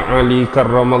Sayyidina Ali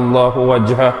karramallahu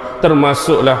wajhah,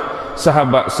 termasuklah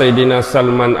sahabat Sayyidina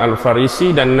Salman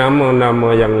Al-Farisi dan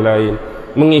nama-nama yang lain,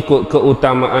 mengikut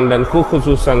keutamaan dan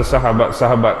kekhususan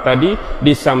sahabat-sahabat tadi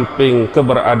di samping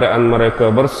keberadaan mereka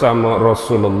bersama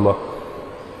Rasulullah.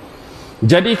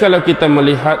 Jadi kalau kita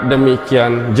melihat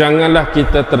demikian, janganlah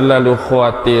kita terlalu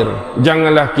khawatir,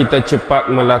 janganlah kita cepat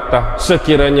melatah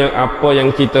sekiranya apa yang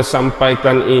kita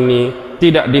sampaikan ini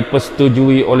tidak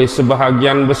dipersetujui oleh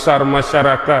sebahagian besar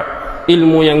masyarakat.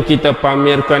 Ilmu yang kita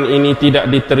pamerkan ini tidak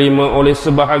diterima oleh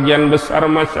sebahagian besar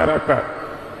masyarakat.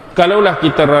 Kalaulah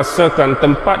kita rasakan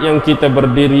tempat yang kita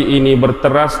berdiri ini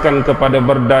berteraskan kepada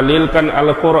berdalilkan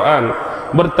Al-Quran,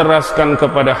 berteraskan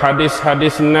kepada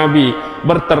hadis-hadis Nabi,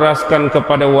 berteraskan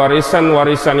kepada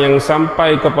warisan-warisan yang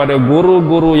sampai kepada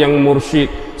guru-guru yang mursyid,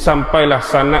 sampailah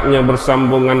sanadnya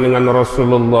bersambungan dengan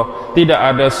Rasulullah. Tidak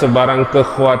ada sebarang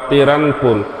kekhawatiran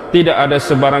pun, tidak ada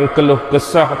sebarang keluh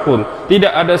kesah pun,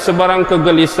 tidak ada sebarang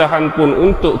kegelisahan pun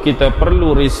untuk kita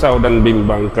perlu risau dan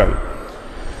bimbangkan.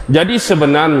 Jadi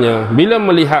sebenarnya bila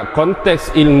melihat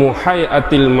konteks ilmu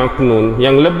hayatil maknun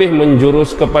yang lebih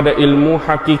menjurus kepada ilmu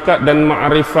hakikat dan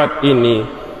ma'rifat ini,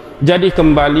 jadi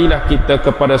kembalilah kita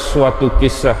kepada suatu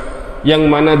kisah yang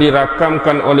mana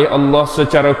dirakamkan oleh Allah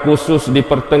secara khusus di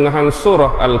pertengahan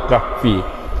surah Al-Kahfi.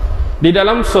 Di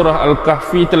dalam surah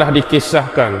Al-Kahfi telah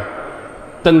dikisahkan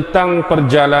tentang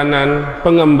perjalanan,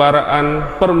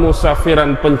 pengembaraan,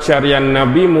 permusafiran pencarian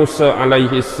Nabi Musa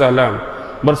alaihi salam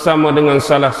bersama dengan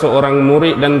salah seorang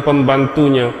murid dan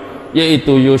pembantunya,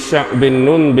 yaitu Yusha bin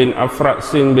Nun bin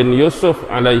Afra'sin bin Yusuf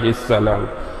alaihi salam.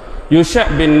 Yusha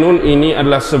bin Nun ini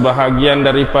adalah sebahagian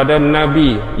daripada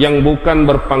Nabi yang bukan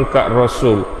berpangkat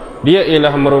Rasul. Dia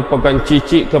ialah merupakan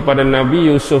cicit kepada Nabi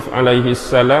Yusuf alaihi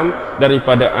salam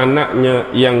daripada anaknya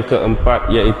yang keempat,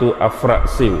 yaitu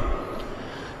Afra'sin.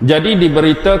 Jadi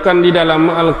diberitakan di dalam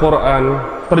Al-Quran,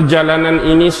 perjalanan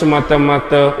ini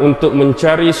semata-mata untuk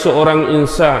mencari seorang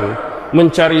insan,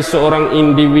 mencari seorang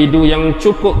individu yang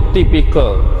cukup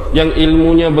tipikal, yang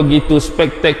ilmunya begitu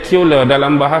spektakular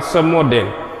dalam bahasa moden,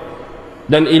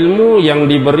 dan ilmu yang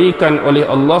diberikan oleh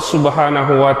Allah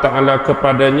Subhanahu wa taala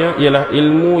kepadanya ialah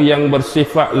ilmu yang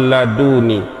bersifat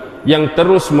laduni, yang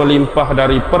terus melimpah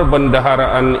dari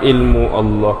perbendaharaan ilmu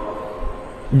Allah.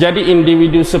 Jadi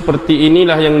individu seperti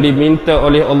inilah yang diminta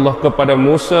oleh Allah kepada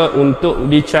Musa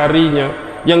untuk dicarinya,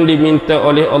 yang diminta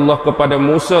oleh Allah kepada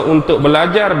Musa untuk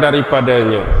belajar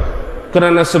daripadanya.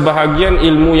 Kerana sebahagian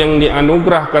ilmu yang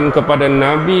dianugerahkan kepada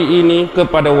Nabi ini,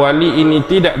 kepada wali ini,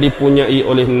 tidak dipunyai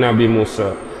oleh Nabi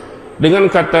Musa.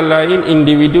 Dengan kata lain,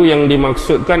 individu yang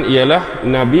dimaksudkan ialah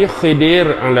Nabi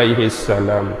Khidir alaihi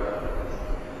salam.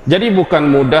 Jadi bukan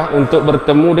mudah untuk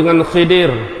bertemu dengan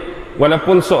Khidir.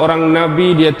 Walaupun seorang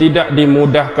Nabi, dia tidak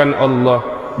dimudahkan Allah,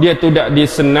 dia tidak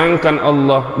disenangkan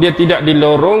Allah, dia tidak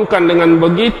dilorongkan dengan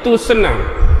begitu senang,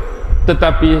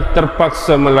 tetapi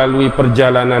terpaksa melalui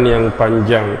perjalanan yang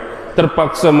panjang,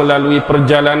 terpaksa melalui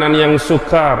perjalanan yang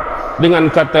sukar.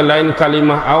 Dengan kata lain,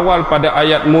 kalimah awal pada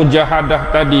ayat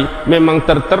mujahadah tadi memang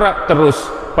terterap terus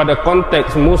pada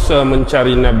konteks Musa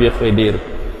mencari Nabi Khidir.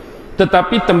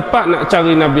 Tetapi tempat nak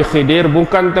cari Nabi Khidir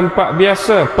bukan tempat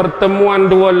biasa, pertemuan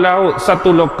dua laut, satu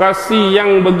lokasi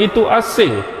yang begitu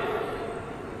asing.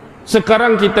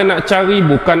 Sekarang kita nak cari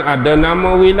bukan ada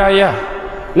nama wilayah,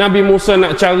 Nabi Musa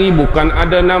nak cari bukan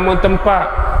ada nama tempat,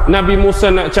 Nabi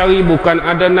Musa nak cari bukan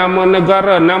ada nama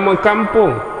negara, nama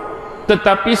kampung.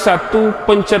 Tetapi satu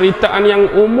penceritaan yang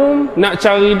umum, nak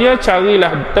cari dia,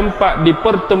 carilah tempat di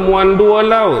pertemuan dua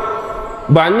laut.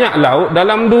 Banyak laut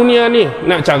dalam dunia ni,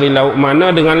 nak cari laut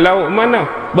mana dengan laut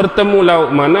mana, bertemu laut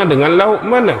mana dengan laut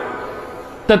mana.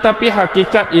 Tetapi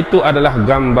hakikat itu adalah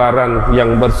gambaran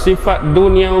yang bersifat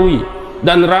duniawi,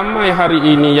 dan ramai hari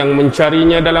ini yang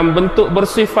mencarinya dalam bentuk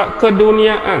bersifat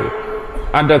keduniaan.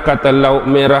 Ada kata laut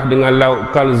merah dengan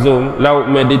laut Kalzum,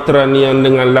 laut Mediterranean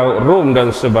dengan laut Rom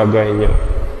dan sebagainya.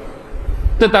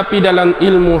 Tetapi dalam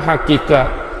ilmu hakikat,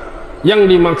 yang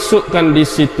dimaksudkan di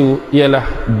situ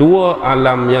ialah dua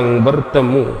alam yang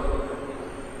bertemu.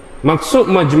 Maksud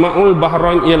Majma'ul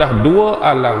Bahrain ialah dua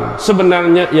alam.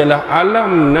 Sebenarnya ialah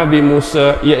alam Nabi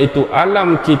Musa, iaitu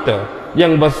alam kita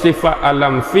yang bersifat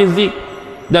alam fizik,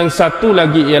 dan satu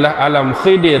lagi ialah alam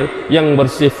Khidir yang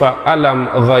bersifat alam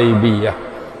ghaibiyah.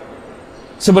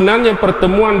 Sebenarnya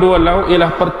pertemuan dua laut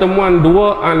ialah pertemuan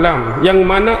dua alam, yang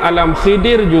mana alam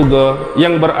Khidir juga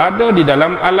yang berada di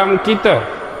dalam alam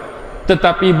kita.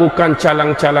 Tetapi bukan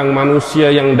calang-calang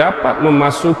manusia yang dapat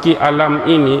memasuki alam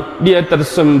ini. Dia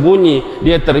tersembunyi,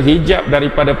 dia terhijab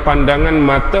daripada pandangan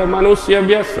mata manusia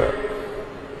biasa.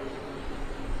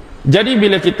 Jadi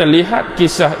bila kita lihat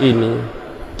kisah ini,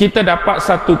 kita dapat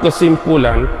satu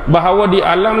kesimpulan bahawa di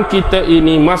alam kita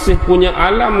ini masih punya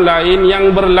alam lain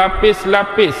yang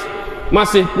berlapis-lapis,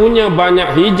 masih punya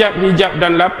banyak hijab-hijab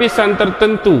dan lapisan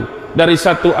tertentu dari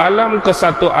satu alam ke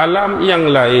satu alam yang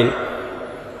lain.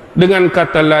 Dengan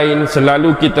kata lain,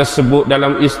 selalu kita sebut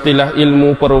dalam istilah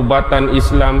ilmu perubatan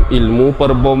Islam, ilmu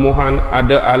perbomohan,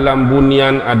 ada alam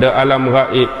bunian, ada alam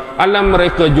gaib. Alam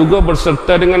mereka juga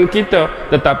berserta dengan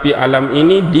kita, tetapi alam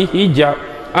ini dihijab,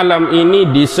 alam ini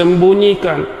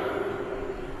disembunyikan,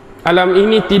 alam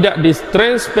ini tidak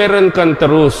ditransparenkan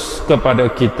terus kepada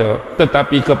kita,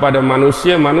 tetapi kepada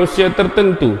manusia-manusia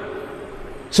tertentu.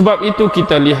 Sebab itu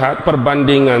kita lihat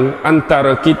perbandingan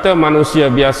antara kita manusia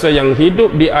biasa yang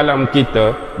hidup di alam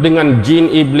kita dengan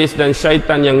jin, iblis dan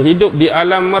syaitan yang hidup di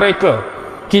alam mereka.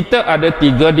 Kita ada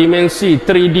 3 dimensi,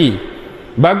 3D.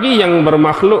 Bagi yang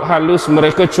bermakhluk halus,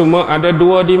 mereka cuma ada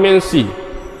 2 dimensi.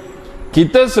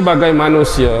 Kita sebagai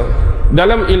manusia,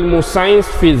 dalam ilmu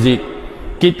sains fizik,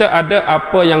 kita ada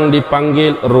apa yang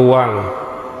dipanggil ruang.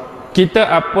 Kita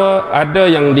ada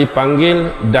yang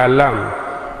dipanggil dalam.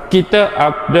 Kita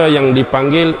ada yang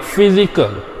dipanggil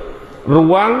fizikal.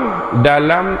 Ruang,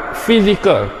 dalam,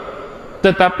 fizikal.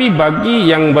 Tetapi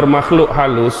bagi yang bermakhluk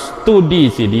halus,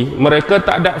 2D CD, mereka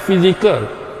tak ada fizikal.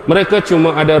 Mereka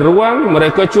cuma ada ruang,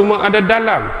 mereka cuma ada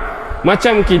dalam.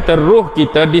 Macam kita, roh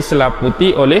kita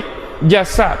diselaputi oleh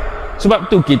jasad.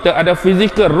 Sebab tu kita ada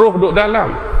fizikal, roh duduk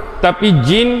dalam. Tapi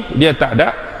jin, dia tak ada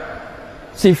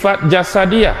sifat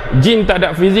jasadiah. Jin tak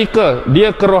ada fizikal, dia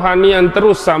kerohanian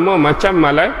terus, sama macam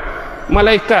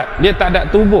malaikat, dia tak ada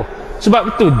tubuh.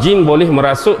 Sebab itu jin boleh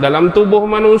merasuk dalam tubuh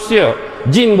manusia,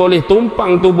 jin boleh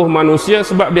tumpang tubuh manusia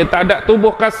sebab dia tak ada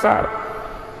tubuh kasar.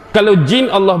 Kalau jin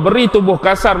Allah beri tubuh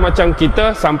kasar macam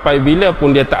kita, sampai bila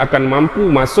pun dia tak akan mampu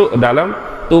masuk dalam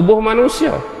tubuh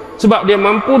manusia. Sebab dia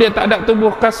mampu, dia tak ada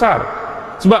tubuh kasar.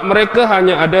 Sebab mereka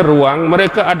hanya ada ruang,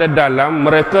 mereka ada dalam,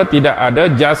 mereka tidak ada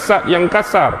jasad yang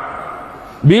kasar.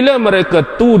 Bila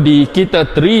mereka 2D, kita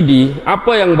 3D,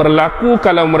 apa yang berlaku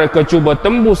kalau mereka cuba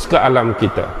tembus ke alam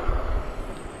kita?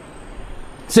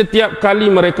 Setiap kali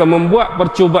mereka membuat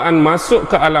percubaan masuk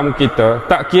ke alam kita,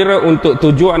 tak kira untuk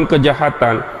tujuan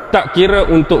kejahatan, tak kira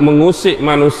untuk mengusik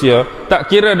manusia, tak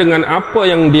kira dengan apa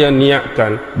yang dia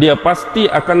niatkan, dia pasti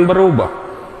akan berubah.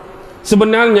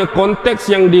 Sebenarnya konteks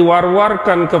yang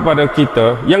diwar-warkan kepada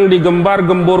kita, yang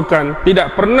digembar-gemburkan,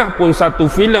 tidak pernah pun satu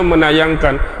filem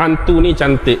menayangkan hantu ni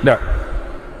cantik dah.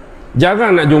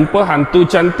 Jarang nak jumpa hantu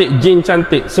cantik, jin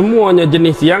cantik. Semuanya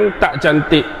jenis yang tak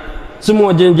cantik.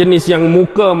 Semua jenis yang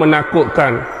muka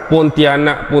menakutkan.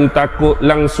 Pontianak pun takut,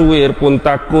 Langsuir pun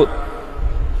takut,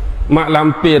 Mak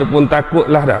Lampir pun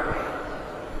takutlah dah.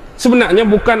 Sebenarnya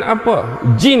bukan apa.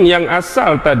 Jin yang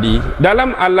asal tadi,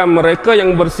 dalam alam mereka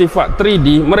yang bersifat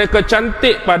 3D, mereka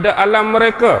cantik pada alam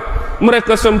mereka.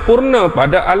 Mereka sempurna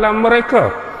pada alam mereka.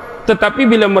 Tetapi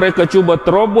bila mereka cuba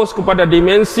terobos kepada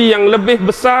dimensi yang lebih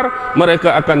besar,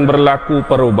 mereka akan berlaku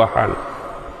perubahan.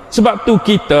 Sebab tu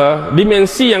kita,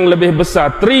 dimensi yang lebih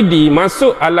besar 3D,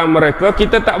 masuk alam mereka,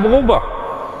 kita tak berubah.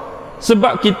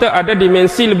 Sebab kita ada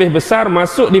dimensi lebih besar,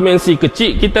 masuk dimensi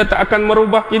kecil, kita tak akan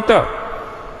merubah kita.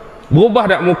 Berubah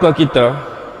tak muka kita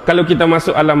kalau kita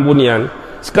masuk alam bunian?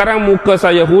 Sekarang muka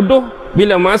saya huduh,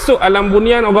 bila masuk alam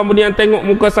bunian, orang bunian tengok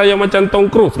muka saya macam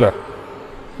Tom Cruise lah.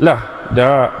 Lah,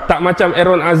 dah tak macam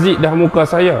Aaron Aziz dah muka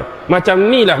saya. Macam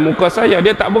ni lah muka saya,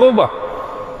 dia tak berubah.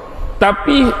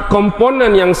 Tapi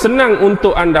komponen yang senang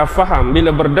untuk anda faham bila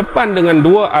berdepan dengan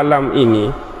dua alam ini,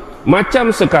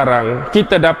 macam sekarang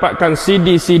kita dapatkan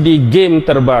CD-CD game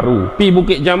terbaru. Pi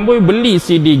Bukit Jambui beli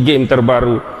CD game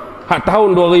terbaru hak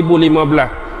tahun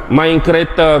 2015, main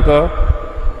kereta ke,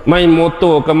 main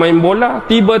motor ke, main bola,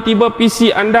 tiba-tiba PC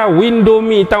anda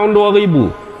Windomi tahun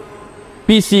 2000,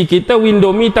 PC kita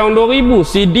Windomi tahun 2000,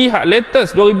 CD hak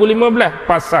latest 2015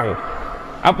 pasang.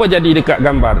 Apa jadi dekat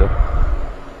gambar tu?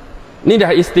 Ni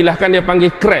dah istilahkan dia panggil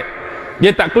crack.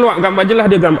 Dia tak keluar gambar jelas,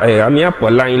 dia gambar ni apa,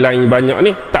 line-line banyak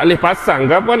ni, tak boleh pasang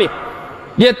ke apa ni,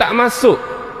 dia tak masuk.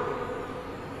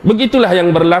 Begitulah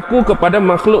yang berlaku kepada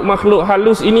makhluk-makhluk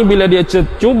halus ini. Bila dia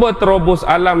cuba terobos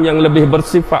alam yang lebih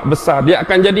bersifat besar, dia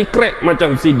akan jadi crack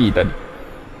macam CD tadi.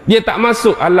 Dia tak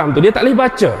masuk alam tu, dia tak boleh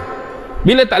baca.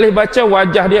 Bila tak boleh baca,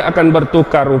 wajah dia akan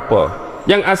bertukar rupa.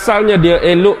 Yang asalnya dia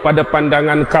elok pada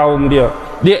pandangan kaum dia,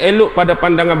 dia elok pada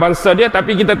pandangan bangsa dia,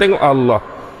 tapi kita tengok Allah,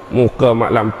 muka mak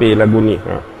lampir lagu ni,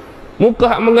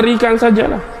 muka hak mengerikan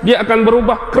sajalah. Dia akan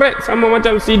berubah crack sama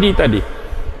macam CD tadi.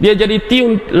 Dia jadi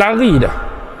tune lari dah.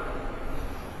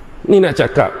 Ni nak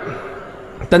cakap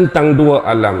tentang dua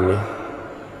alam ni.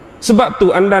 Sebab tu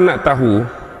anda nak tahu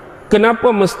kenapa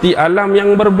mesti alam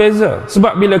yang berbeza.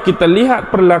 Sebab bila kita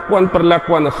lihat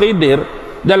perlakuan-perlakuan Khidir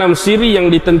dalam siri yang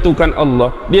ditentukan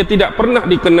Allah, dia tidak pernah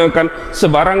dikenakan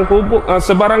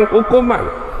sebarang hukuman.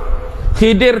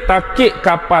 Khidir takik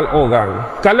kapal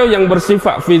orang. Kalau yang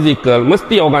bersifat fizikal,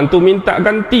 mesti orang tu minta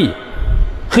ganti.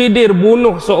 Khidir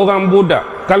bunuh seorang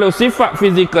budak. Kalau sifat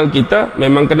fizikal kita,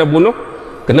 memang kena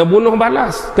bunuh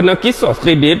balas, kena kisah.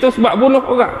 Khidir tu sebab bunuh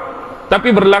orang.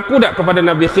 Tapi berlaku tak kepada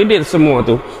Nabi Khidir semua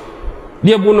tu?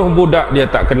 Dia bunuh budak, dia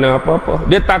tak kena apa-apa.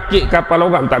 Dia takik kapal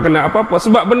orang, tak kena apa-apa.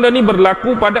 Sebab benda ni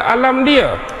berlaku pada alam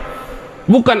dia,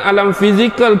 bukan alam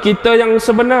fizikal kita yang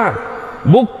sebenar.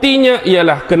 Buktinya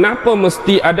ialah kenapa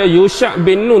mesti ada Yusha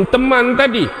bin Nun, teman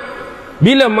tadi.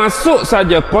 Bila masuk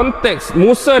saja konteks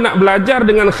Musa nak belajar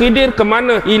dengan Khidir, ke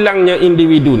mana hilangnya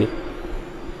individu ni?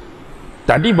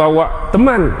 Tadi bawa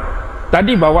teman,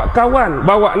 tadi bawa kawan,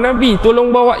 bawa Nabi, tolong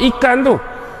bawa ikan tu.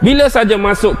 Bila saja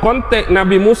masuk konteks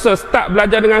Nabi Musa start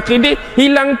belajar dengan Khidir,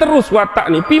 hilang terus watak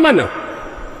ni. Pi mana?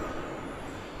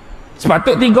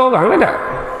 Sepatut 3 orang lah tak?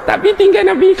 Tapi tinggal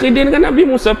Nabi Khidir dengan Nabi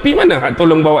Musa. Pi mana hak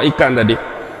tolong bawa ikan tadi?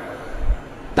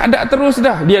 Tak ada terus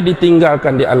dah. Dia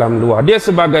ditinggalkan di alam luar. Dia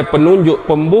sebagai penunjuk,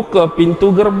 pembuka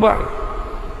pintu gerbang.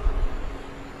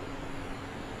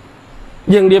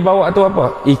 Yang dia bawa tu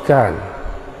apa? Ikan.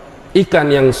 Ikan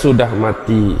yang sudah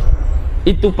mati.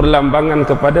 Itu perlambangan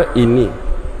kepada ini.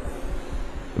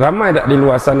 Ramai tak di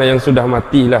luar sana yang sudah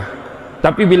matilah.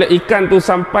 Tapi bila ikan tu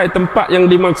sampai tempat yang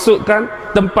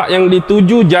dimaksudkan, tempat yang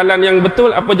dituju, jalan yang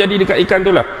betul, apa jadi dekat ikan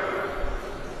tu lah?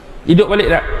 Hidup balik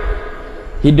tak?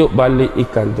 Hidup balik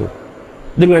ikan tu.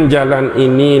 Dengan jalan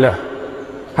inilah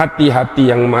hati-hati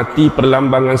yang mati,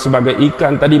 perlambangan sebagai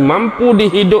ikan tadi mampu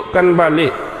dihidupkan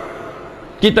balik.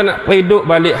 Kita nak hidup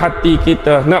balik hati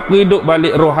kita, nak hidup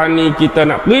balik rohani kita,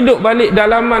 nak hidup balik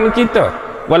dalaman kita,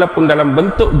 walaupun dalam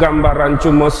bentuk gambaran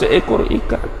cuma seekor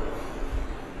ikan.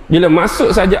 Bila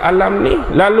masuk saja alam ni,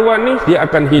 laluan ni, dia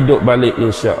akan hidup balik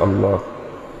insya-Allah.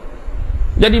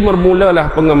 Jadi bermulalah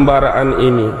pengembaraan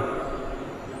ini.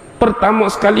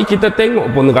 Pertama sekali kita tengok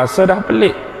pun rasa dah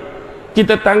pelik,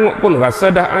 kita tengok pun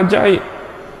rasa dah ajaib.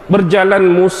 Berjalan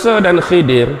Musa dan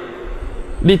Khidir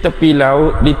di tepi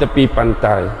laut, di tepi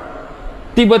pantai.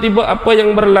 Tiba-tiba apa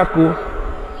yang berlaku?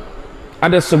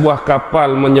 Ada sebuah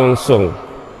kapal menyongsong.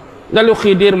 Lalu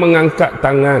Khidir mengangkat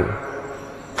tangan.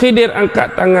 Khidir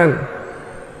angkat tangan,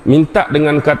 minta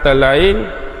dengan kata lain,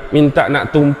 minta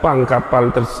nak tumpang kapal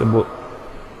tersebut.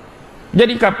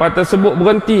 Jadi kapal tersebut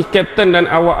berhenti, kapten dan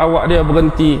awak-awak dia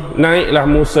berhenti. Naiklah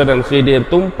Musa dan Khidir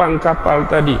tumpang kapal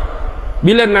tadi.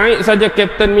 Bila naik saja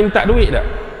kapten minta duit tak?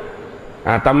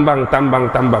 Tambang.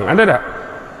 Ada tak?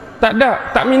 Tak ada,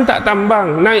 tak minta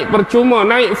tambang. Naik percuma,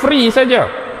 naik free saja.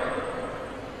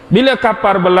 Bila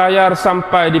kapal berlayar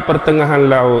sampai di pertengahan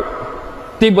laut,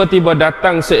 tiba-tiba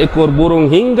datang seekor burung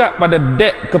hinggap pada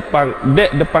dek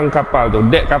depan kapal tu,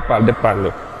 dek kapal depan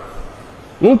tu.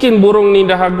 Mungkin burung ni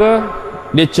dahaga,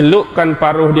 dia celupkan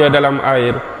paruh dia dalam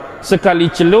air.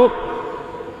 Sekali celup,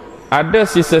 ada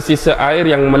sisa-sisa air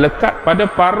yang melekat pada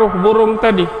paruh burung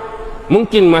tadi.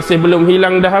 Mungkin masih belum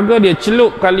hilang dahaga, dia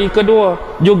celup kali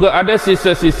kedua, juga ada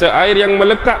sisa-sisa air yang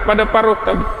melekat pada paruh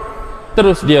tadi.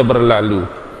 Terus dia berlalu.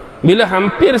 Bila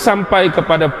hampir sampai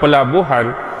kepada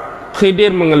pelabuhan,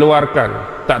 Khidir mengeluarkan,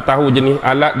 tak tahu jenis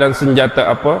alat dan senjata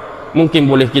apa, mungkin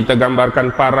boleh kita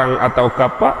gambarkan parang atau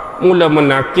kapak, mula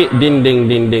menakik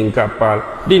dinding-dinding kapal,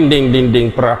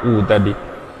 dinding-dinding perahu tadi.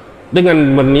 dengan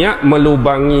berniat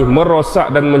melubangi,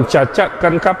 merosak dan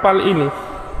mencacatkan kapal ini.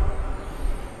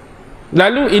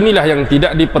 Lalu inilah yang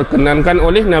tidak diperkenankan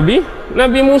oleh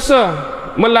Nabi Musa,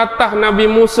 melatah Nabi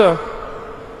Musa,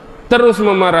 terus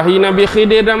memarahi Nabi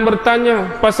Khidir dan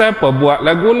bertanya, pasal apa buat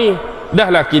lagu ni?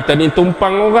 Dahlah kita ni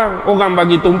tumpang orang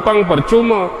bagi tumpang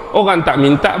percuma, orang tak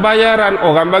minta bayaran,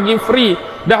 orang bagi free.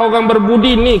 Dah orang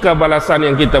berbudi, ni ke balasan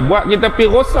yang kita buat? Kita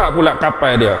pergi rosak pula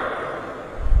kapal dia.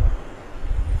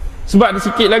 Sebab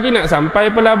sikit lagi nak sampai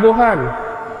pelabuhan.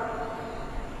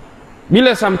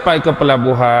 Bila sampai ke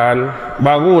pelabuhan,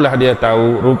 barulah dia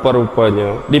tahu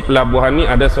rupa-rupanya di pelabuhan ni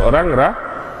ada seorang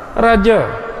raja.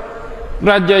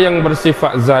 Raja yang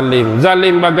bersifat zalim.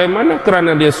 Zalim bagaimana?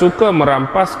 Kerana dia suka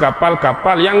merampas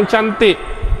kapal-kapal yang cantik.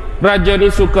 Raja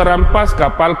ni suka rampas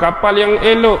kapal-kapal yang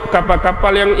elok, kapal-kapal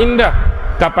yang indah.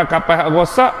 Kapal-kapal yang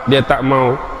rosak dia tak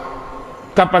mau,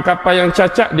 kapal-kapal yang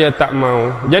cacat dia tak mau.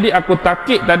 Jadi aku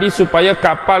takik tadi supaya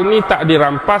kapal ni tak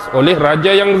dirampas oleh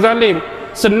raja yang zalim.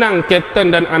 Senang kapten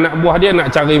dan anak buah dia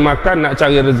nak cari makan, nak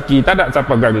cari rezeki, tak ada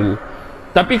siapa ganggu.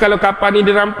 Tapi kalau kapal ni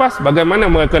dirampas, bagaimana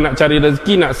mereka nak cari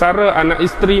rezeki, nak sara anak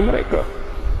isteri mereka?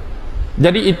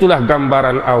 Jadi itulah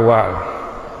gambaran awal.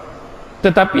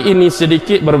 Tetapi ini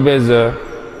sedikit berbeza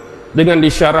dengan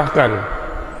disyarahkan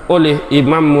oleh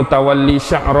Imam Mutawalli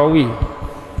Sya'rawi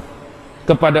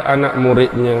kepada anak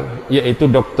muridnya,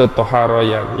 iaitu Dr.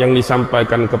 Toharayan, yang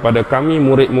disampaikan kepada kami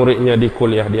murid-muridnya di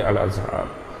kuliah di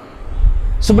Al-Azhar.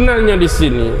 Sebenarnya di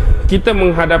sini kita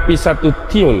menghadapi satu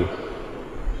tune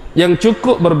yang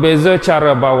cukup berbeza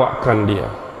cara bawakan dia.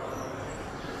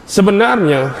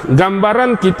 Sebenarnya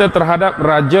gambaran kita terhadap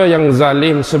raja yang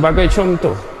zalim sebagai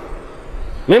contoh,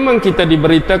 memang kita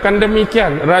diberitakan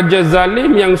demikian. Raja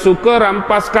zalim yang suka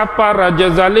rampas kapal, raja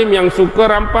zalim yang suka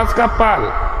rampas kapal.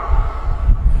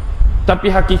 Tapi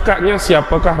hakikatnya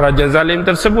siapakah raja zalim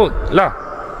tersebut? Lah,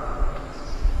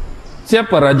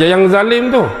 siapa raja yang zalim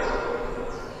tu?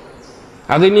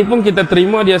 Hari ini pun kita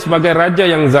terima dia sebagai raja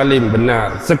yang zalim,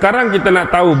 benar. Sekarang kita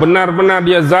nak tahu benar-benar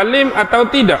dia zalim atau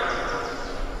tidak.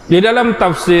 Di dalam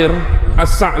tafsir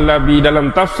As-Sa'labi,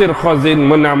 dalam tafsir Khazin,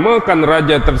 menamakan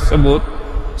raja tersebut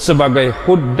sebagai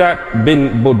Huddad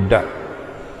bin Buddad.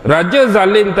 Raja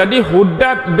zalim tadi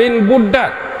Huddad bin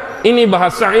Buddad. Ini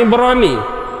bahasa Ibrani.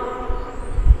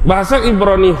 Bahasa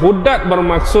Ibrani, Huddad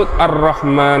bermaksud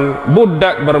Ar-Rahman,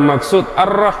 Buddad bermaksud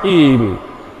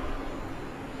Ar-Rahim.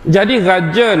 Jadi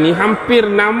raja ni hampir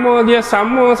nama dia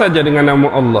sama saja dengan nama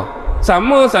Allah,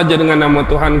 sama saja dengan nama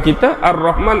Tuhan kita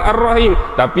Ar-Rahman Ar-Rahim,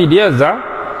 tapi dia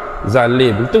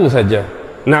zalim, itu saja.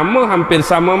 Nama hampir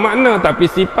sama makna tapi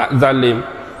sifat zalim.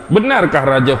 Benarkah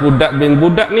Raja Huddad bin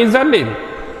Buddad ni zalim?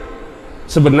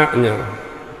 Sebenarnya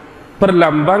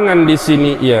perlambangan di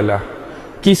sini ialah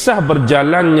kisah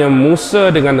berjalannya Musa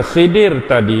dengan Khidir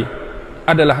tadi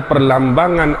adalah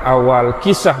perlambangan awal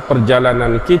kisah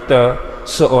perjalanan kita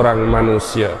seorang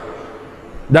manusia.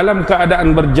 Dalam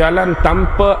keadaan berjalan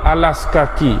tanpa alas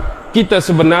kaki, kita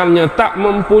sebenarnya tak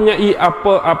mempunyai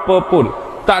apa-apa pun,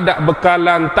 tak ada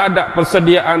bekalan, tak ada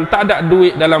persediaan, tak ada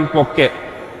duit dalam poket.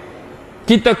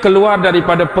 Kita keluar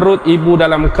daripada perut ibu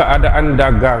dalam keadaan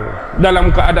dagang, dalam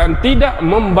keadaan tidak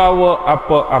membawa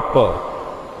apa-apa.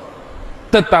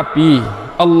 Tetapi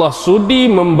Allah sudi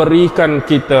memberikan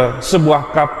kita sebuah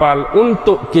kapal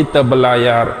untuk kita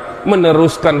berlayar,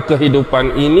 meneruskan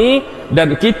kehidupan ini,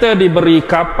 dan kita diberi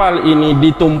kapal ini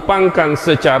ditumpangkan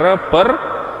secara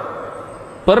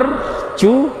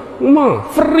percuma,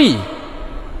 free.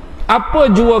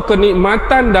 Apa jua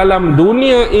kenikmatan dalam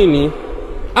dunia ini,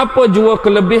 apa jua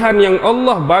kelebihan yang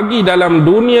Allah bagi dalam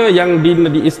dunia yang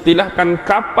diistilahkan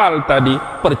kapal tadi,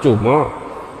 percuma.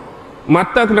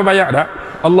 Mata kena bayar tak?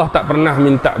 Allah tak pernah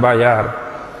minta bayar.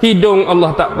 Hidung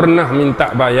Allah tak pernah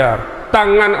minta bayar.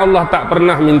 Tangan Allah tak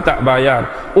pernah minta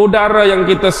bayar. Udara yang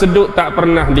kita sedut tak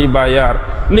pernah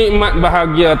dibayar. Nikmat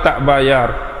bahagia tak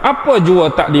bayar. Apa jua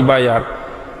tak dibayar.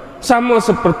 Sama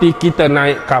seperti kita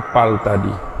naik kapal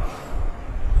tadi.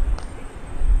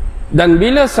 Dan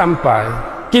bila sampai,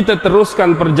 kita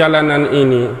teruskan perjalanan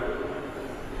ini.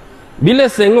 Bila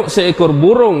tengok seekor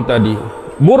burung tadi,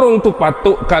 burung tu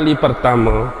patuk kali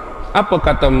pertama. Apa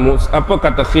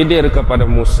kata Khidir kepada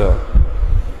Musa?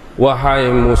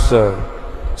 Wahai Musa,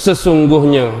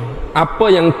 sesungguhnya apa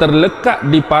yang terlekat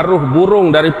di paruh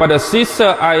burung daripada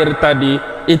sisa air tadi,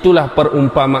 itulah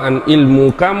perumpamaan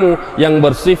ilmu kamu yang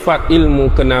bersifat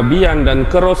ilmu kenabian dan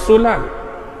kerasulan.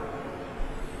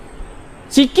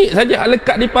 Sikit saja hak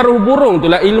lekat di paruh burung,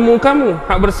 itulah ilmu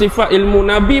kamu, hak bersifat ilmu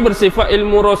Nabi, bersifat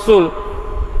ilmu Rasul.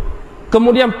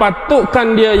 Kemudian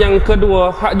patukkan dia yang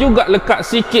kedua, hak juga lekat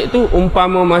sikit tu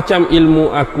umpama macam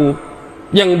ilmu aku.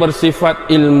 yang bersifat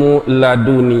ilmu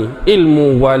laduni,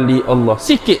 ilmu wali Allah,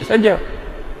 sikit saja.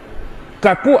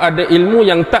 Aku ada ilmu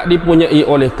yang tak dipunyai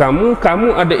oleh kamu,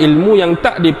 kamu ada ilmu yang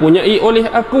tak dipunyai oleh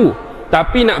aku.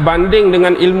 Tapi nak banding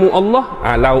dengan ilmu Allah,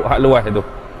 laut hak luas tu.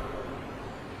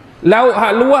 Laut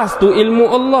hak luas tu ilmu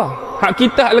Allah. Hak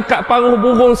kita hak lekat paruh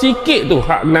burung sikit tu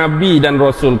hak Nabi dan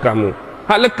Rasul kamu.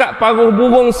 Hak lekat paruh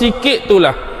burung sikit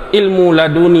itulah ilmu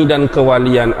laduni dan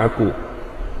kewalian aku.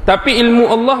 Tapi ilmu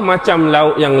Allah macam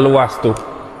laut yang luas tu,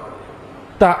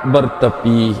 tak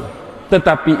bertepi.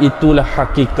 Tetapi itulah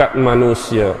hakikat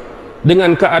manusia.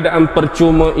 Dengan keadaan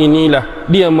percuma inilah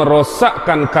dia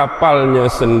merosakkan kapalnya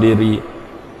sendiri.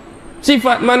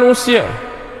 Sifat manusia,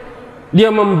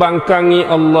 dia membangkangi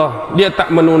Allah, dia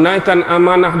tak menunaikan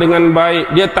amanah dengan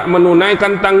baik, dia tak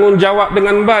menunaikan tanggungjawab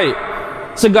dengan baik.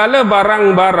 Segala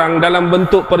barang-barang dalam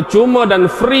bentuk percuma dan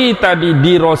free tadi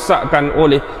dirosakkan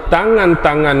oleh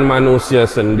tangan-tangan manusia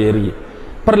sendiri.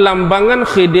 Perlambangan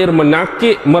Khidir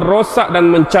menakik, merosak dan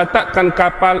mencatatkan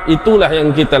kapal, itulah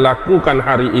yang kita lakukan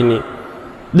hari ini.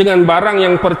 Dengan barang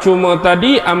yang percuma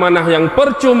tadi, amanah yang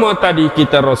percuma tadi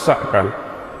kita rosakkan.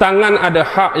 Tangan ada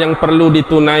hak yang perlu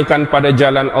ditunaikan pada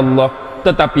jalan Allah,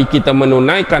 tetapi kita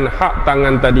menunaikan hak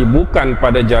tangan tadi bukan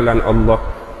pada jalan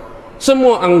Allah.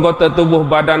 Semua anggota tubuh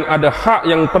badan ada hak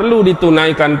yang perlu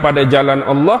ditunaikan pada jalan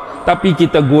Allah, tapi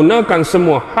kita gunakan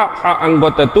semua hak-hak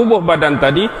anggota tubuh badan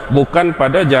tadi bukan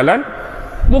pada jalan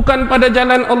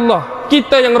Allah.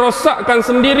 Kita yang rosakkan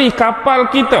sendiri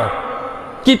kapal kita.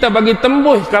 Kita bagi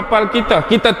tembus kapal kita,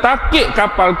 kita takik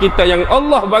kapal kita yang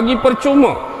Allah bagi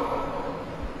percuma.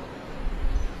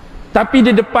 Tapi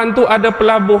di depan tu ada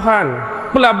pelabuhan.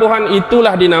 Pelabuhan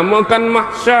itulah dinamakan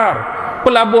mahsyar.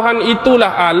 Pelabuhan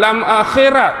itulah alam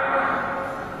akhirat.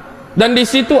 Dan di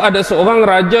situ ada seorang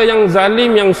raja yang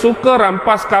zalim yang suka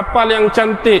rampas kapal yang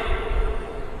cantik.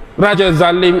 Raja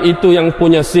zalim itu yang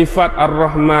punya sifat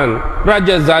Ar-Rahman.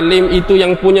 Raja zalim itu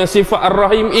yang punya sifat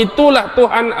Ar-Rahim. Itulah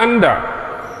Tuhan anda.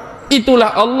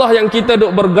 Itulah Allah yang kita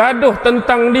duk bergaduh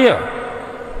tentang dia.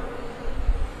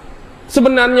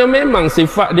 Sebenarnya memang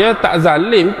sifat dia tak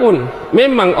zalim pun.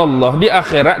 Memang Allah di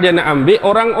akhirat dia nak ambil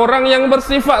orang-orang yang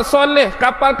bersifat soleh,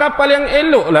 kapal-kapal yang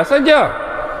elok lah saja.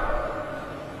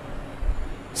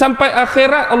 Sampai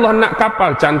akhirat Allah nak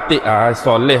kapal cantik,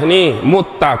 soleh ni,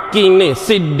 muttaqin ni,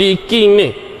 siddiqin ni.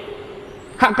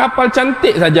 Hak kapal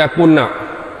cantik saja aku nak.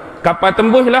 Kapal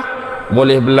tembus lah,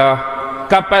 boleh belah.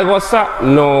 Kapal rosak,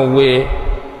 no way.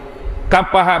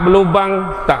 Kapal hak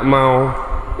berlubang, tak mau.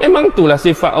 Memang itulah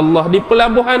sifat Allah di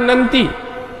pelabuhan nanti.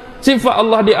 Sifat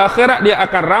Allah di akhirat, dia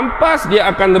akan rampas, dia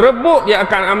akan rebut, dia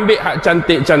akan ambil hak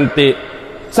cantik-cantik.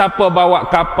 Siapa bawa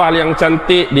kapal yang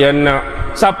cantik, dia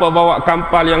nak. Siapa bawa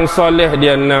kapal yang soleh,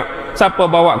 dia nak. Siapa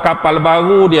bawa kapal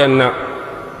baru, dia nak.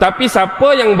 Tapi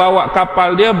siapa yang bawa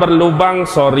kapal dia berlubang,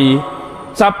 sorry.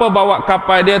 Siapa bawa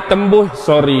kapal dia tembus,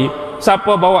 sorry.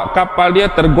 Siapa bawa kapal dia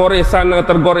tergores sana,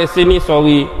 tergores sini,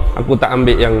 sorry. Aku tak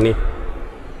ambil yang ni.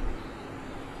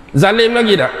 Zalim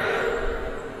lagi tak?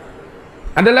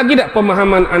 Ada lagi tak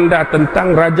pemahaman anda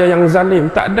tentang raja yang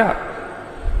zalim? Tak ada.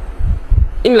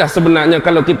 Inilah sebenarnya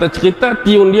kalau kita cerita,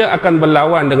 tiun dia akan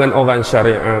berlawan dengan orang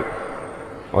syariat.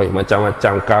 Oi,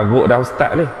 macam-macam karut dah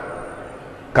ustaz ni.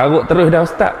 Karut terus dah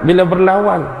ustaz bila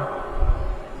berlawan.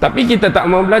 Tapi kita tak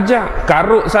mau belajar,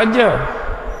 karut saja.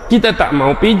 Kita tak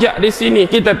mau pijak di sini,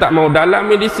 kita tak mau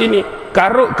dalami di sini.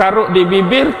 Karut-karut di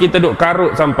bibir, kita duk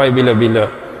karut sampai bila-bila.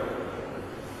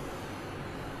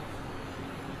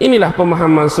 Inilah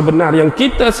pemahaman sebenar yang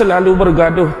kita selalu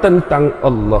bergaduh tentang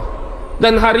Allah.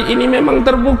 Dan hari ini memang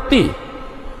terbukti.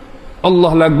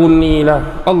 Allah lagu ni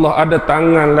lah, Allah ada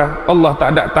tangan lah, Allah tak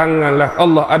ada tangan lah,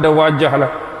 Allah ada wajah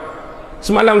lah.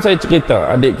 Semalam saya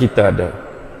cerita, adik kita ada.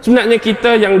 Sebenarnya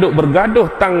kita yang duk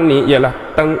bergaduh tang ni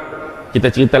ialah tang, kita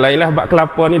cerita lain lah bab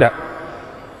kelapa ni tak.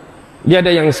 Dia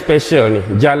ada yang special ni,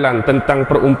 jalan tentang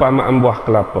perumpamaan buah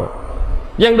kelapa.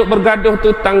 Yang duk bergaduh tu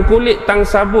tang kulit, tang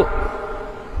sabuk,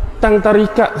 tang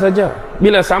tarikat saja.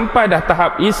 Bila sampai dah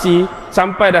tahap isi,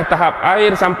 sampai dah tahap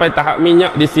air, sampai tahap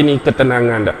minyak, di sini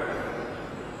ketenangan dah.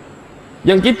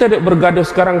 Yang kita duk bergaduh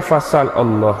sekarang fasal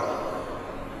Allah.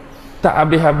 Tak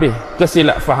habis-habis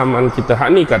kesilapfahaman kita. Hak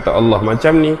ni kata Allah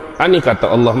macam ni, hak ni kata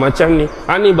Allah macam ni,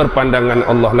 hak ni berpandangan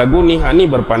Allah lagu ni, hak ni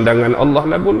berpandangan Allah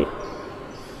lagu ni.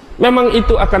 Memang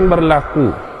itu akan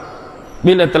berlaku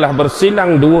bila telah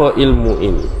bersilang dua ilmu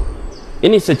ini.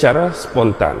 Ini secara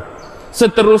spontan.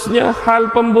 Seterusnya hal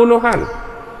pembunuhan.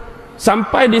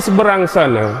 Sampai di seberang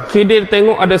sana, Khidir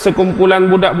tengok ada sekumpulan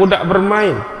budak-budak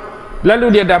bermain.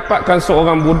 Lalu dia dapatkan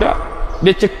seorang budak,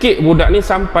 dia cekik budak ni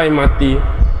sampai mati.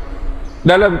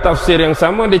 Dalam tafsir yang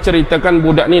sama diceritakan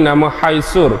budak ni nama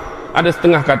Haisur. ada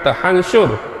setengah kata hancur.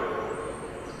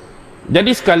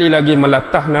 Jadi sekali lagi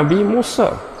melatah Nabi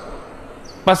Musa.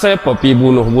 Pasal apa pergi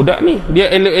bunuh budak ni?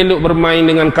 Dia elok-elok bermain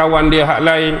dengan kawan dia hak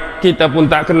lain, kita pun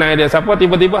tak kenal dia siapa,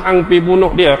 tiba-tiba hang pergi bunuh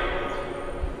dia.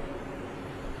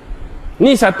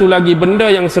 Ni satu lagi benda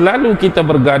yang selalu kita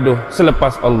bergaduh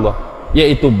selepas Allah,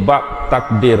 iaitu bab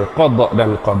takdir, qada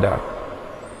dan qadar.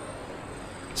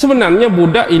 Sebenarnya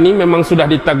budak ini memang sudah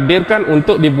ditakdirkan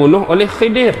untuk dibunuh oleh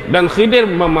Khidir, dan Khidir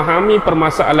memahami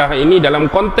permasalahan ini dalam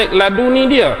konteks laduni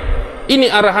dia. Ini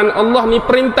arahan Allah, ni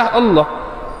perintah Allah.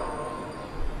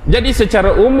 Jadi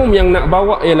secara umum yang nak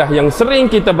bawa ialah yang sering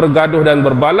kita bergaduh dan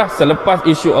berbalas selepas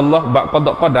isu Allah bab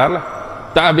qada qadar lah.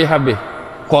 Tak habis-habis.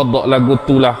 Qada lagu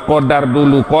tulah, qadar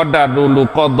dulu, qada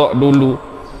dulu.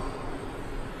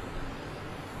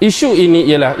 Isu ini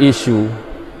ialah isu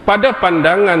pada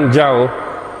pandangan jauh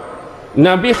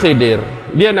Nabi Khidir.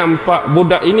 Dia nampak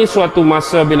budak ini suatu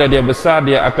masa bila dia besar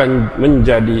dia akan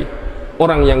menjadi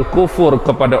orang yang kufur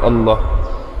kepada Allah.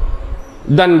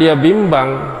 Dan dia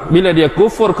bimbang bila dia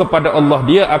kufur kepada Allah,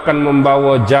 dia akan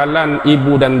membawa jalan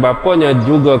ibu dan bapanya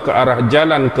juga ke arah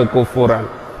jalan kekufuran.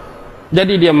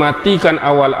 Jadi dia matikan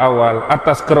awal-awal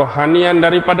atas kerohanian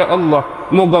daripada Allah.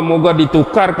 Moga-moga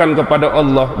ditukarkan kepada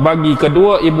Allah bagi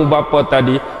kedua ibu bapa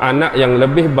tadi anak yang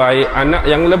lebih baik, anak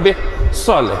yang lebih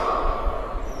soleh.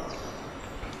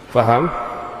 Faham?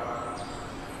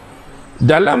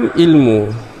 Dalam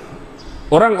ilmu,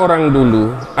 orang-orang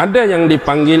dulu ada yang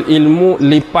dipanggil ilmu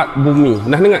lipat bumi.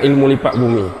 Nah, dengar ilmu lipat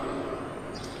bumi.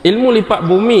 Ilmu lipat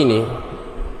bumi ni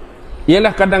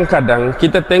ialah kadang-kadang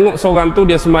kita tengok seorang tu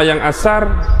dia sembahyang asar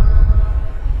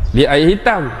di air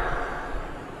hitam.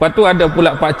 Lepas tu ada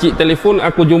pula pakcik telefon,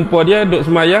 aku jumpa dia duduk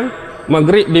sembahyang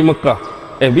maghrib di Mekah.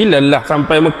 Bilalah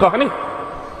sampai Mekah ni?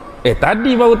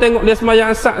 Tadi baru tengok dia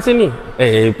sembahyang asar sini.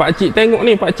 Pakcik tengok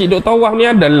ni, pakcik duduk tawaf ni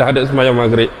adalah duduk sembahyang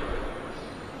maghrib.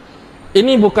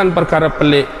 Ini bukan perkara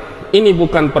pelik, ini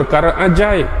bukan perkara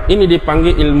ajaib. Ini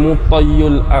dipanggil ilmu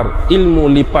tayyul ard, ilmu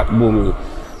lipat bumi.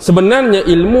 Sebenarnya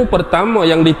ilmu pertama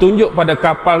yang ditunjuk pada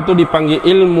kapal tu dipanggil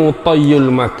ilmu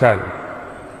tayyul makan.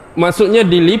 Maksudnya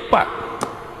dilipat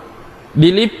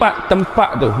tempat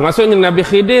tu. Maksudnya Nabi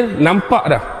Khidir nampak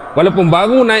dah, walaupun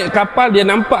baru naik kapal, dia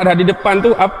nampak dah di depan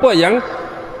tu apa yang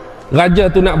raja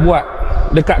tu nak buat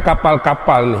dekat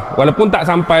kapal-kapal ni, walaupun tak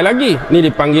sampai lagi. Ni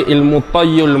dipanggil ilmu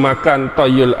tayyul makan,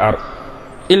 tayyul ard,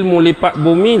 ilmu lipat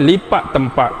bumi, lipat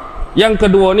tempat. Yang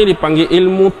kedua ni dipanggil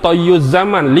ilmu tayyul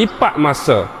zaman, lipat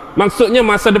masa. Maksudnya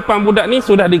masa depan budak ni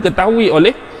sudah diketahui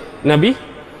oleh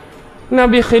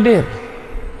Nabi Khidir.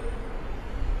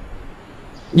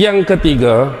 Yang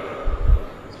ketiga,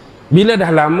 bila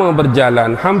dah lama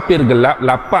berjalan, hampir gelap,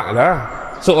 lapar lah.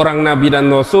 Seorang Nabi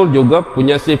dan Rasul juga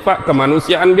punya sifat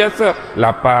kemanusiaan biasa,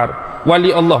 lapar.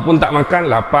 Wali Allah pun tak makan,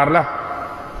 lapar lah.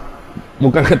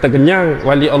 Bukan kata kenyang,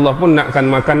 wali Allah pun nakkan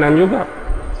makanan juga.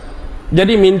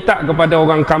 Jadi minta kepada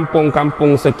orang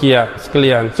kampung-kampung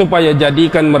sekalian supaya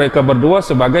jadikan mereka berdua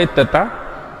sebagai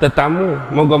tetamu.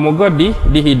 Moga-moga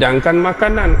dihidangkan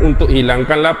makanan untuk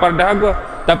hilangkan lapar dahaga.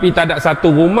 Tapi tak ada satu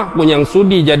rumah pun yang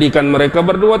sudi jadikan mereka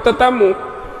berdua tetamu.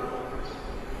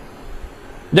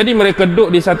 Jadi mereka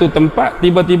duduk di satu tempat,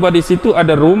 tiba-tiba di situ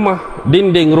ada rumah,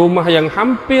 dinding rumah yang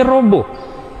hampir roboh.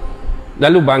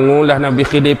 Lalu bangunlah Nabi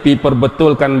Khidir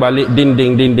perbetulkan balik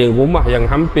dinding-dinding rumah yang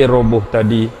hampir roboh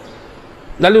tadi.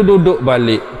 Lalu duduk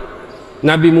balik.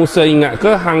 Nabi Musa ingat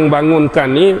ke hang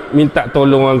bangunkan ni, minta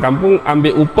tolong orang kampung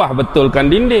ambil upah betulkan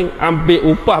dinding,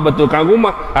 ambil upah betulkan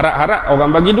rumah, harap-harap orang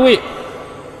bagi duit.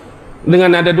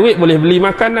 Dengan ada duit boleh beli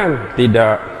makanan.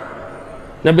 Tidak.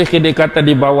 Nabi Khidir kata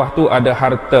di bawah tu ada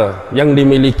harta yang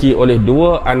dimiliki oleh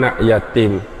dua anak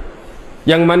yatim,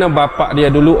 yang mana bapa dia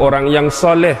dulu orang yang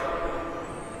soleh,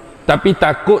 tapi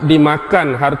takut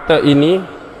dimakan harta ini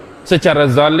secara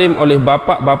zalim oleh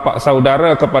bapa-bapa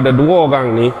saudara kepada dua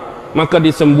orang ni, maka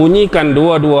disembunyikan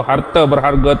dua-dua harta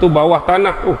berharga tu bawah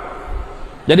tanah tu.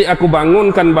 Jadi aku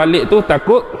bangunkan balik tu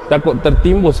takut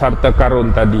tertimbus harta karun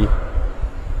tadi.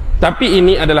 Tapi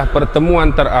ini adalah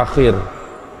pertemuan terakhir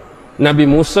Nabi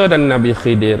Musa dan Nabi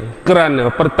Khidir,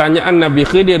 kerana pertanyaan Nabi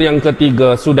Khidir yang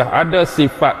ketiga sudah ada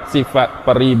sifat-sifat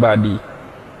peribadi.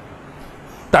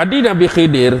 Tadi Nabi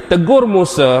Khidir tegur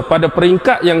Musa pada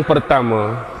peringkat yang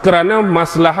pertama kerana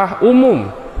maslahah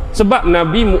umum. Sebab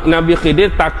Nabi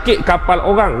Khidir takik kapal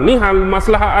orang. Ni hal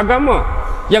maslahah agama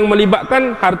yang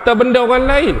melibatkan harta benda orang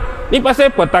lain. Ni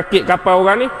pasal apa takik kapal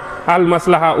orang ni? Hal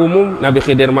maslahah umum, Nabi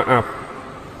Khidir maaf.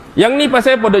 Yang ni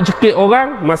pasal apa duk cekik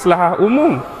orang? Maslahah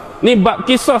umum. Ni bab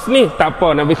kisah ni, tak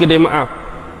apa, Nabi Khidir maaf.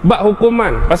 Bab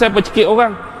hukuman, pasal apa cekik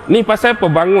orang? Ni pasal apa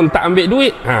bangun tak ambil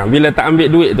duit? Bila tak ambil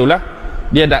duit itulah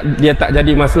Dia tak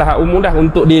jadi maslahat umum dah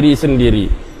untuk diri sendiri.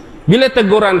 Bila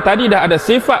teguran tadi dah ada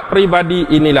sifat peribadi,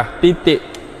 inilah titik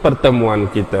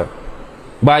pertemuan kita.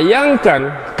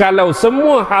 Bayangkan kalau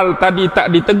semua hal tadi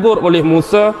tak ditegur oleh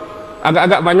Musa,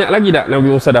 agak-agak banyak lagi tak Nabi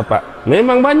Musa dapat?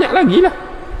 Memang banyak lagi lah.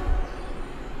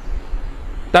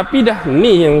 Tapi dah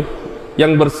ni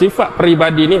yang bersifat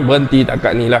peribadi ni, berhenti tak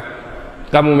kat ni lah.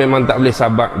 Kamu memang tak boleh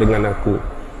sabar dengan aku.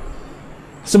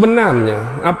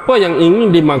 Sebenarnya apa yang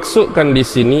ingin dimaksudkan di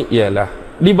sini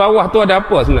ialah, di bawah tu ada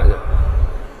apa sebenarnya?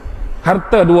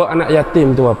 Harta dua anak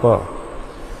yatim tu apa?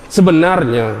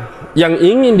 Sebenarnya yang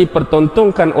ingin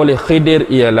dipertontonkan oleh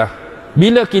Khidir ialah,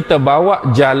 bila kita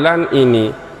bawa jalan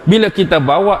ini, bila kita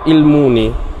bawa ilmu ni,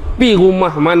 pi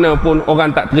rumah mana pun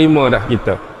orang tak terima dah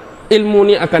kita. Ilmu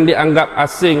ni akan dianggap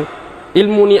asing,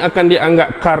 ilmu ni akan dianggap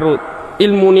karut,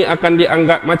 ilmu ni akan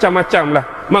dianggap macam-macam lah.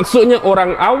 Maksudnya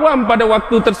orang awam pada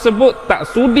waktu tersebut tak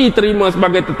sudi terima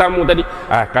sebagai tetamu tadi.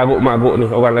 Karut marut ni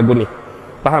orang lagu ni.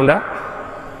 Faham dah?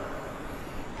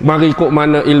 Mari kok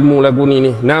mana ilmu lagu ni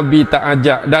ni. Nabi tak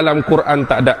ajak, dalam Quran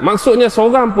tak ada. Maksudnya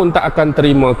seorang pun tak akan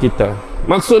terima kita.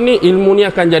 Maksud ni ilmu ni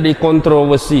akan jadi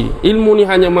kontroversi. Ilmu ni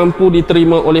hanya mampu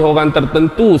diterima oleh orang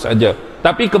tertentu saja.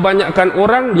 Tapi kebanyakan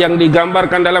orang yang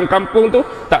digambarkan dalam kampung tu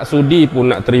tak sudi pun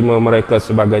nak terima mereka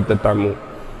sebagai tetamu.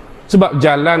 Sebab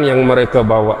jalan yang mereka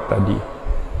bawa tadi.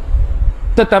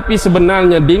 Tetapi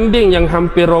sebenarnya dinding yang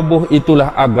hampir roboh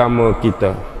itulah agama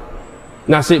kita.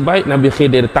 Nasib baik Nabi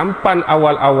Khidir, tampan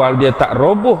awal-awal dia tak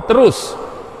roboh terus.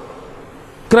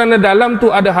 Kerana dalam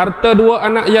tu ada harta dua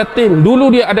anak yatim.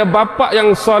 Dulu dia ada bapa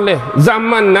yang soleh.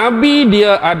 Zaman Nabi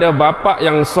dia ada bapa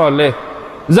yang soleh.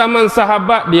 Zaman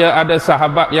sahabat dia ada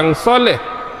sahabat yang soleh.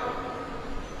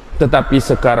 Tetapi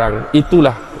sekarang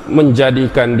itulah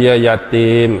menjadikan dia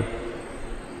yatim.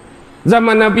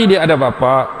 Zaman Nabi dia ada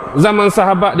bapa, zaman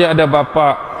sahabat dia ada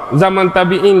bapa, zaman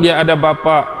tabi'in dia ada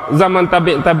bapa, zaman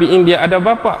tabi'in dia ada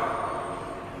bapa.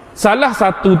 Salah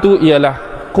satu tu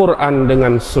ialah Quran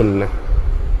dengan sunnah.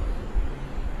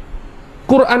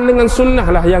 Quran dengan sunnah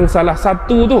lah yang salah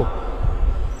satu tu.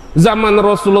 Zaman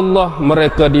Rasulullah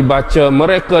mereka dibaca,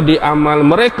 mereka diamal,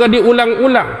 mereka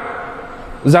diulang-ulang.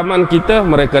 Zaman kita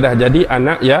mereka dah jadi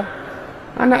anak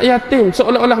yatim,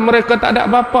 seolah-olah mereka tak ada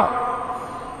bapa.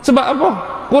 Sebab apa?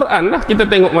 Quran lah, kita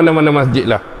tengok mana-mana masjid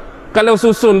lah. Kalau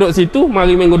susun duduk situ,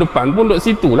 mari minggu depan pun duduk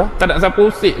situ lah, tak ada siapa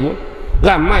usik pun.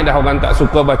 Ramai dah orang tak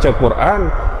suka baca Quran.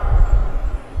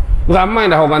 Ramai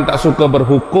dah orang tak suka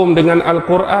berhukum dengan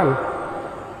Al-Quran.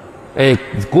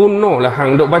 Kuno lah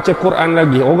hang duk baca Quran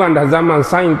lagi. Orang dah zaman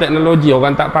sains teknologi,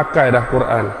 orang tak pakai dah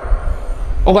Quran.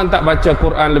 Orang tak baca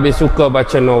Quran, lebih suka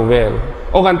baca novel.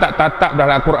 Orang tak tatap dah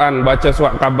Al-Quran, baca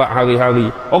surat khabar hari-hari.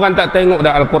 Orang tak tengok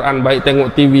dah Al-Quran, baik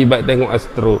tengok TV, baik tengok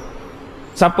Astro.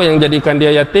 Siapa yang jadikan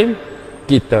dia yatim?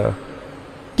 Kita.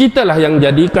 Kitalah yang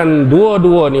jadikan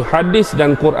dua-dua ni, hadis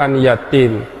dan Quran,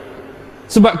 yatim.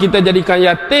 Sebab kita jadikan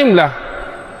yatim lah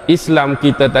Islam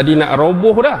kita tadi nak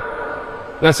roboh dah.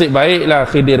 Nasib baiklah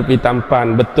Khidir pi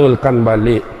tampan, betulkan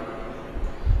balik.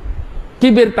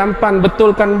 Khidir tampan,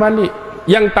 betulkan balik.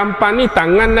 Yang tampan ni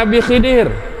tangan Nabi Khidir.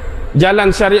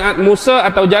 Jalan syariat Musa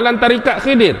atau jalan tarikat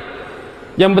Khidir.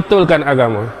 Yang betulkan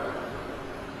agama.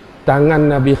 Tangan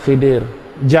Nabi Khidir.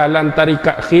 Jalan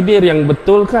tarikat Khidir yang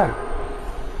betulkan.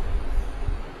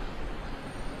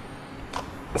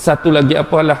 Satu lagi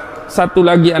apalah? Satu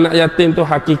lagi anak yatim tu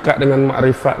hakikat dengan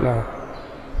makrifat lah.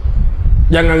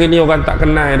 Jangan hari ni orang tak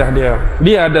kenal dah dia.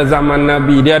 Dia ada zaman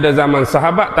Nabi, dia ada zaman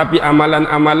sahabat, tapi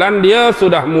amalan-amalan dia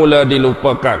sudah mula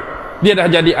dilupakan. Dia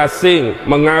dah jadi asing,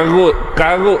 mengarut,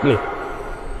 karut ni.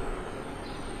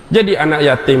 Jadi anak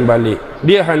yatim balik.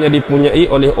 Dia hanya dipunyai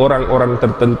oleh orang-orang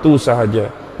tertentu sahaja,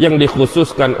 yang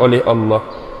dikhususkan oleh Allah,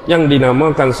 yang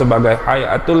dinamakan sebagai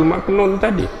hayatul maknun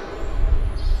tadi.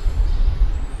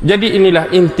 Jadi inilah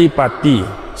intipati,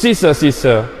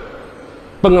 sisa-sisa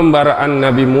pengembaraan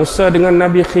Nabi Musa dengan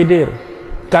Nabi Khidir.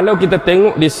 Kalau kita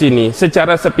tengok di sini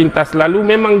secara sepintas lalu,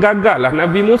 memang gagal lah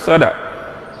Nabi Musa dah.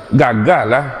 Gagal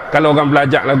lah kalau orang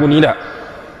belajar lagu ni dah.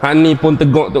 Hak ni pun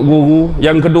tegur tok guru,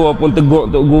 yang kedua pun tegur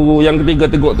tok guru, yang ketiga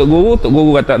tegur tok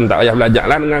guru kata entah payah belajar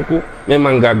lah dengan aku.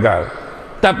 Memang gagal.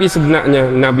 Tapi sebenarnya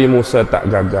Nabi Musa tak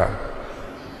gagal.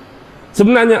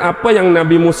 Sebenarnya apa yang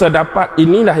Nabi Musa dapat,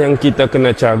 inilah yang kita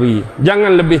kena cari.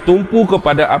 Jangan lebih tumpu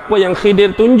kepada apa yang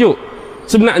Khidir tunjuk.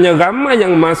 Sebenarnya ramai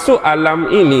yang masuk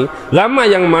alam ini,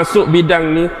 ramai yang masuk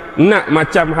bidang ni nak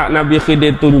macam hak Nabi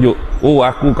Khidir tunjuk. Oh,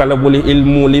 aku kalau boleh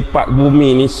ilmu lipat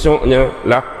bumi ni syoknya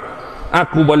lah.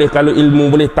 Aku boleh, kalau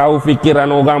ilmu boleh tahu fikiran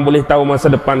orang, boleh tahu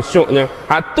masa depan, syoknya.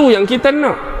 Hak tu yang kita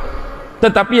nak.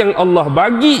 Tetapi yang Allah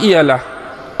bagi ialah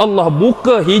Allah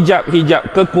buka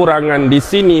hijab-hijab kekurangan di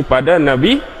sini pada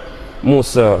Nabi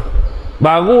Musa.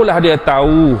 Barulah dia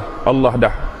tahu Allah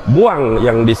dah buang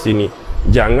yang di sini.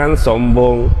 Jangan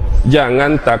sombong,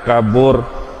 jangan takabur,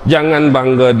 jangan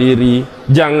bangga diri,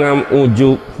 jangan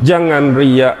ujub, jangan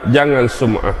riak, jangan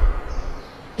sum'ah.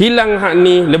 Hilang hak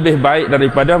ni lebih baik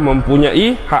daripada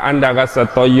mempunyai hak anda rasa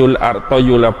toyul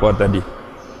toyul apa tadi.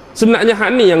 Sebenarnya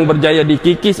hak ni yang berjaya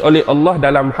dikikis oleh Allah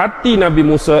dalam hati Nabi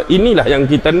Musa. Inilah yang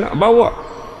kita nak bawa.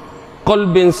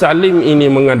 Qalbin salim ini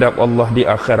menghadap Allah di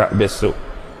akhirat besok.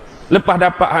 Lepas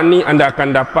dapat hak ni, anda akan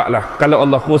dapatlah kalau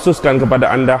Allah khususkan kepada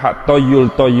anda hak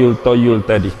toyul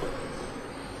tadi.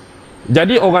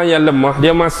 Jadi orang yang lemah,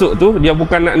 dia masuk tu, dia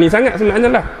bukan nak ni sangat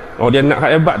sebenarnya lah. Oh, dia nak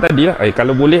hak hebat tadi lah.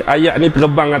 Kalau boleh ayat ni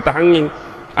terbang atas angin,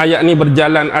 ayat ni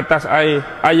berjalan atas air,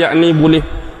 ayat ni boleh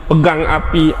pegang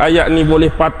api, ayat ni boleh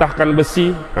patahkan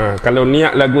besi. Kalau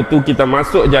niat lagu tu kita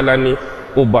masuk jalan ni,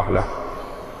 ubahlah.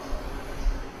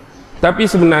 Tapi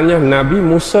sebenarnya Nabi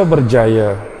Musa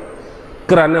berjaya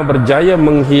kerana berjaya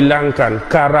menghilangkan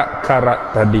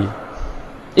karat-karat tadi.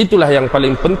 Itulah yang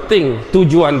paling penting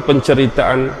tujuan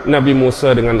penceritaan Nabi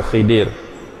Musa dengan Khidir.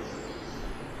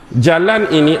 Jalan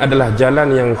ini adalah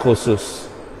jalan yang khusus.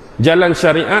 Jalan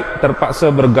syariat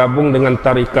terpaksa bergabung dengan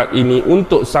tarikat ini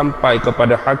untuk sampai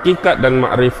kepada hakikat dan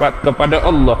makrifat kepada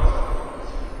Allah.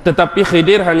 Tetapi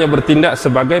Khidir hanya bertindak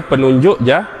sebagai penunjuk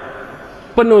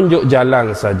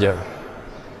jalan saja.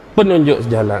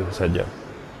 Penunjuk jalan saja.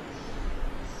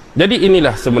 Jadi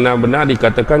inilah sebenar-benar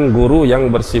dikatakan guru yang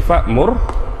bersifat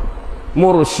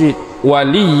mursyid,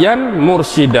 waliyan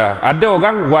mursyida. Ada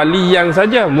orang waliyan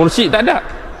saja, mursyid tak ada.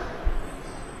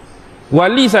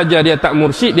 Wali saja dia tak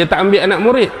mursyid, dia tak ambil anak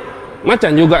murid.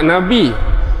 Macam juga Nabi,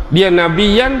 dia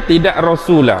nabiyan tidak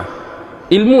rasulah.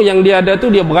 Ilmu yang dia ada tu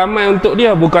dia beramal untuk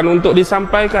dia, bukan untuk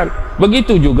disampaikan.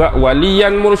 Begitu juga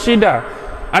waliyan mursyida.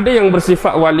 Ada yang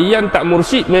bersifat waliyan tak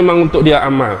mursyid, memang untuk dia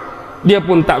amal. Dia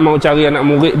pun tak mau cari anak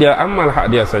murid, dia amal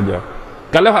hak dia saja.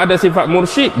 Kalau ada sifat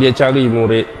mursyid, dia cari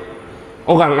murid.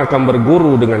 Orang akan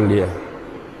berguru dengan dia.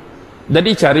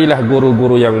 Jadi carilah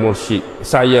guru-guru yang mursyid.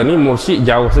 Saya ni mursyid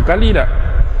jauh sekali tak?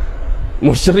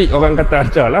 Musyrik orang kata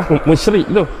ada lah, musyrik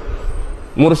tu.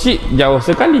 Mursyid jauh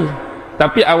sekali.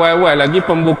 Tapi awal-awal lagi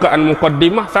pembukaan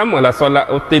mukaddimah samalah solat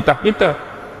iftitah kita.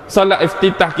 Solat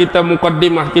iftitah kita,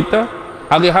 mukaddimah kita,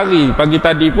 hari-hari pagi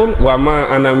tadi pun wa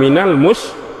ma ana minal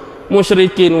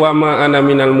musyrikin wa ma ana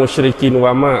minal musyrikin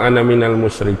wa ma ana minal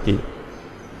musyrikin.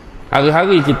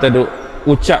 Hari-hari kita duk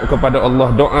ucap kepada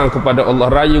Allah, doa kepada Allah,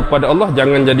 rayu kepada Allah,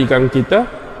 jangan jadikan kita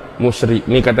musyrik.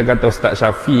 Ni kata-kata Ustaz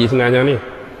Syafi sebenarnya ni.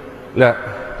 Tak,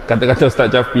 kata-kata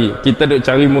Ustaz Syafi. Kita duk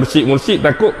cari mursyid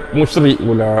takut musyrik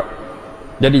pula.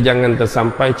 Jadi jangan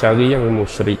tersampai cari yang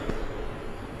musyrik.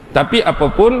 Tapi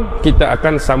apapun kita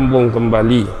akan sambung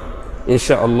kembali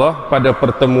insya-Allah pada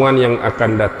pertemuan yang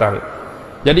akan datang.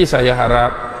 Jadi saya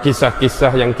harap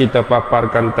kisah-kisah yang kita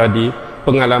paparkan tadi,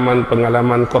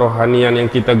 pengalaman-pengalaman kerohanian yang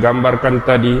kita gambarkan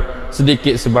tadi,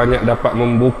 sedikit sebanyak dapat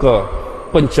membuka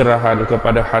pencerahan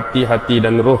kepada hati-hati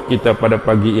dan roh kita pada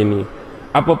pagi ini.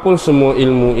 Apapun semua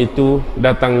ilmu itu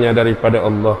datangnya daripada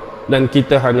Allah, dan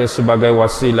kita hanya sebagai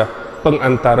wasilah,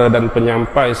 pengantara dan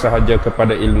penyampai sahaja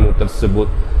kepada ilmu tersebut.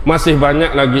 Masih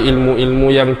banyak lagi ilmu-ilmu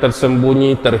yang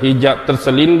tersembunyi, terhijab,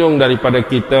 terselindung daripada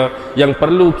kita yang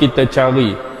perlu kita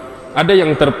cari. Ada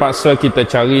yang terpaksa kita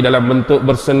cari dalam bentuk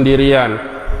bersendirian,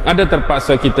 ada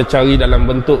terpaksa kita cari dalam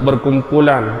bentuk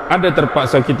berkumpulan, ada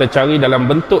terpaksa kita cari dalam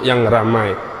bentuk yang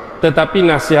ramai. Tetapi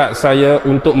nasihat saya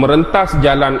untuk merentas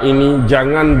jalan ini,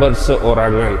 jangan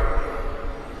berseorangan.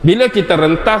 Bila kita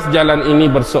rentas jalan ini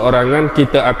berseorangan,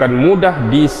 kita akan mudah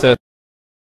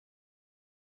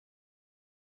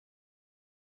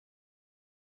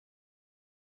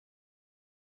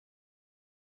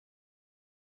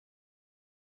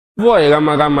Boy,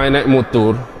 ramai-ramai naik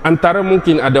motor, antara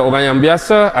mungkin ada orang yang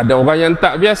biasa, ada orang yang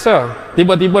tak biasa.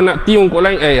 Tiba-tiba nak tiung kok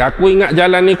lain, aku ingat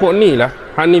jalan ni kok ni lah.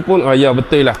 Hak ni pun, ya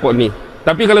betul lah kok ni.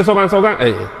 Tapi kalau seorang-seorang,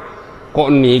 kok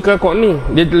ni ke kok ni?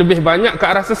 Dia lebih banyak ke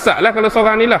arah sesat lah kalau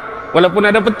seorang ni lah. Walaupun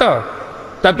ada peta.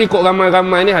 Tapi kok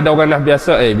ramai-ramai ni ada orang dah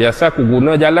biasa, biasa aku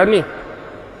guna jalan ni.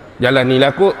 Jalan ni lah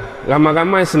kok,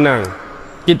 ramai-ramai senang.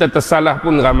 Kita tersalah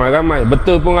pun ramai-ramai,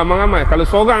 betul pun ramai-ramai. Kalau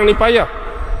seorang ni payah.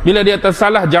 Bila dia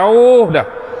tersalah jauh dah,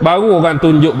 baru orang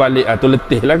tunjuk balik, tu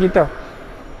letihlah kita.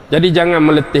 Jadi jangan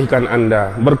meletihkan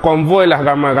anda. Berkonvoilah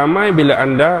ramai-ramai bila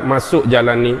anda masuk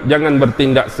jalan ni. Jangan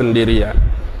bertindak sendirian.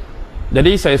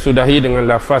 Jadi saya sudahi dengan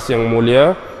lafaz yang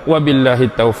mulia. Wabillahi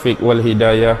taufiq wal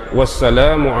hidayah.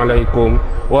 Wassalamualaikum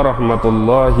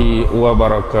warahmatullahi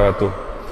wabarakatuh.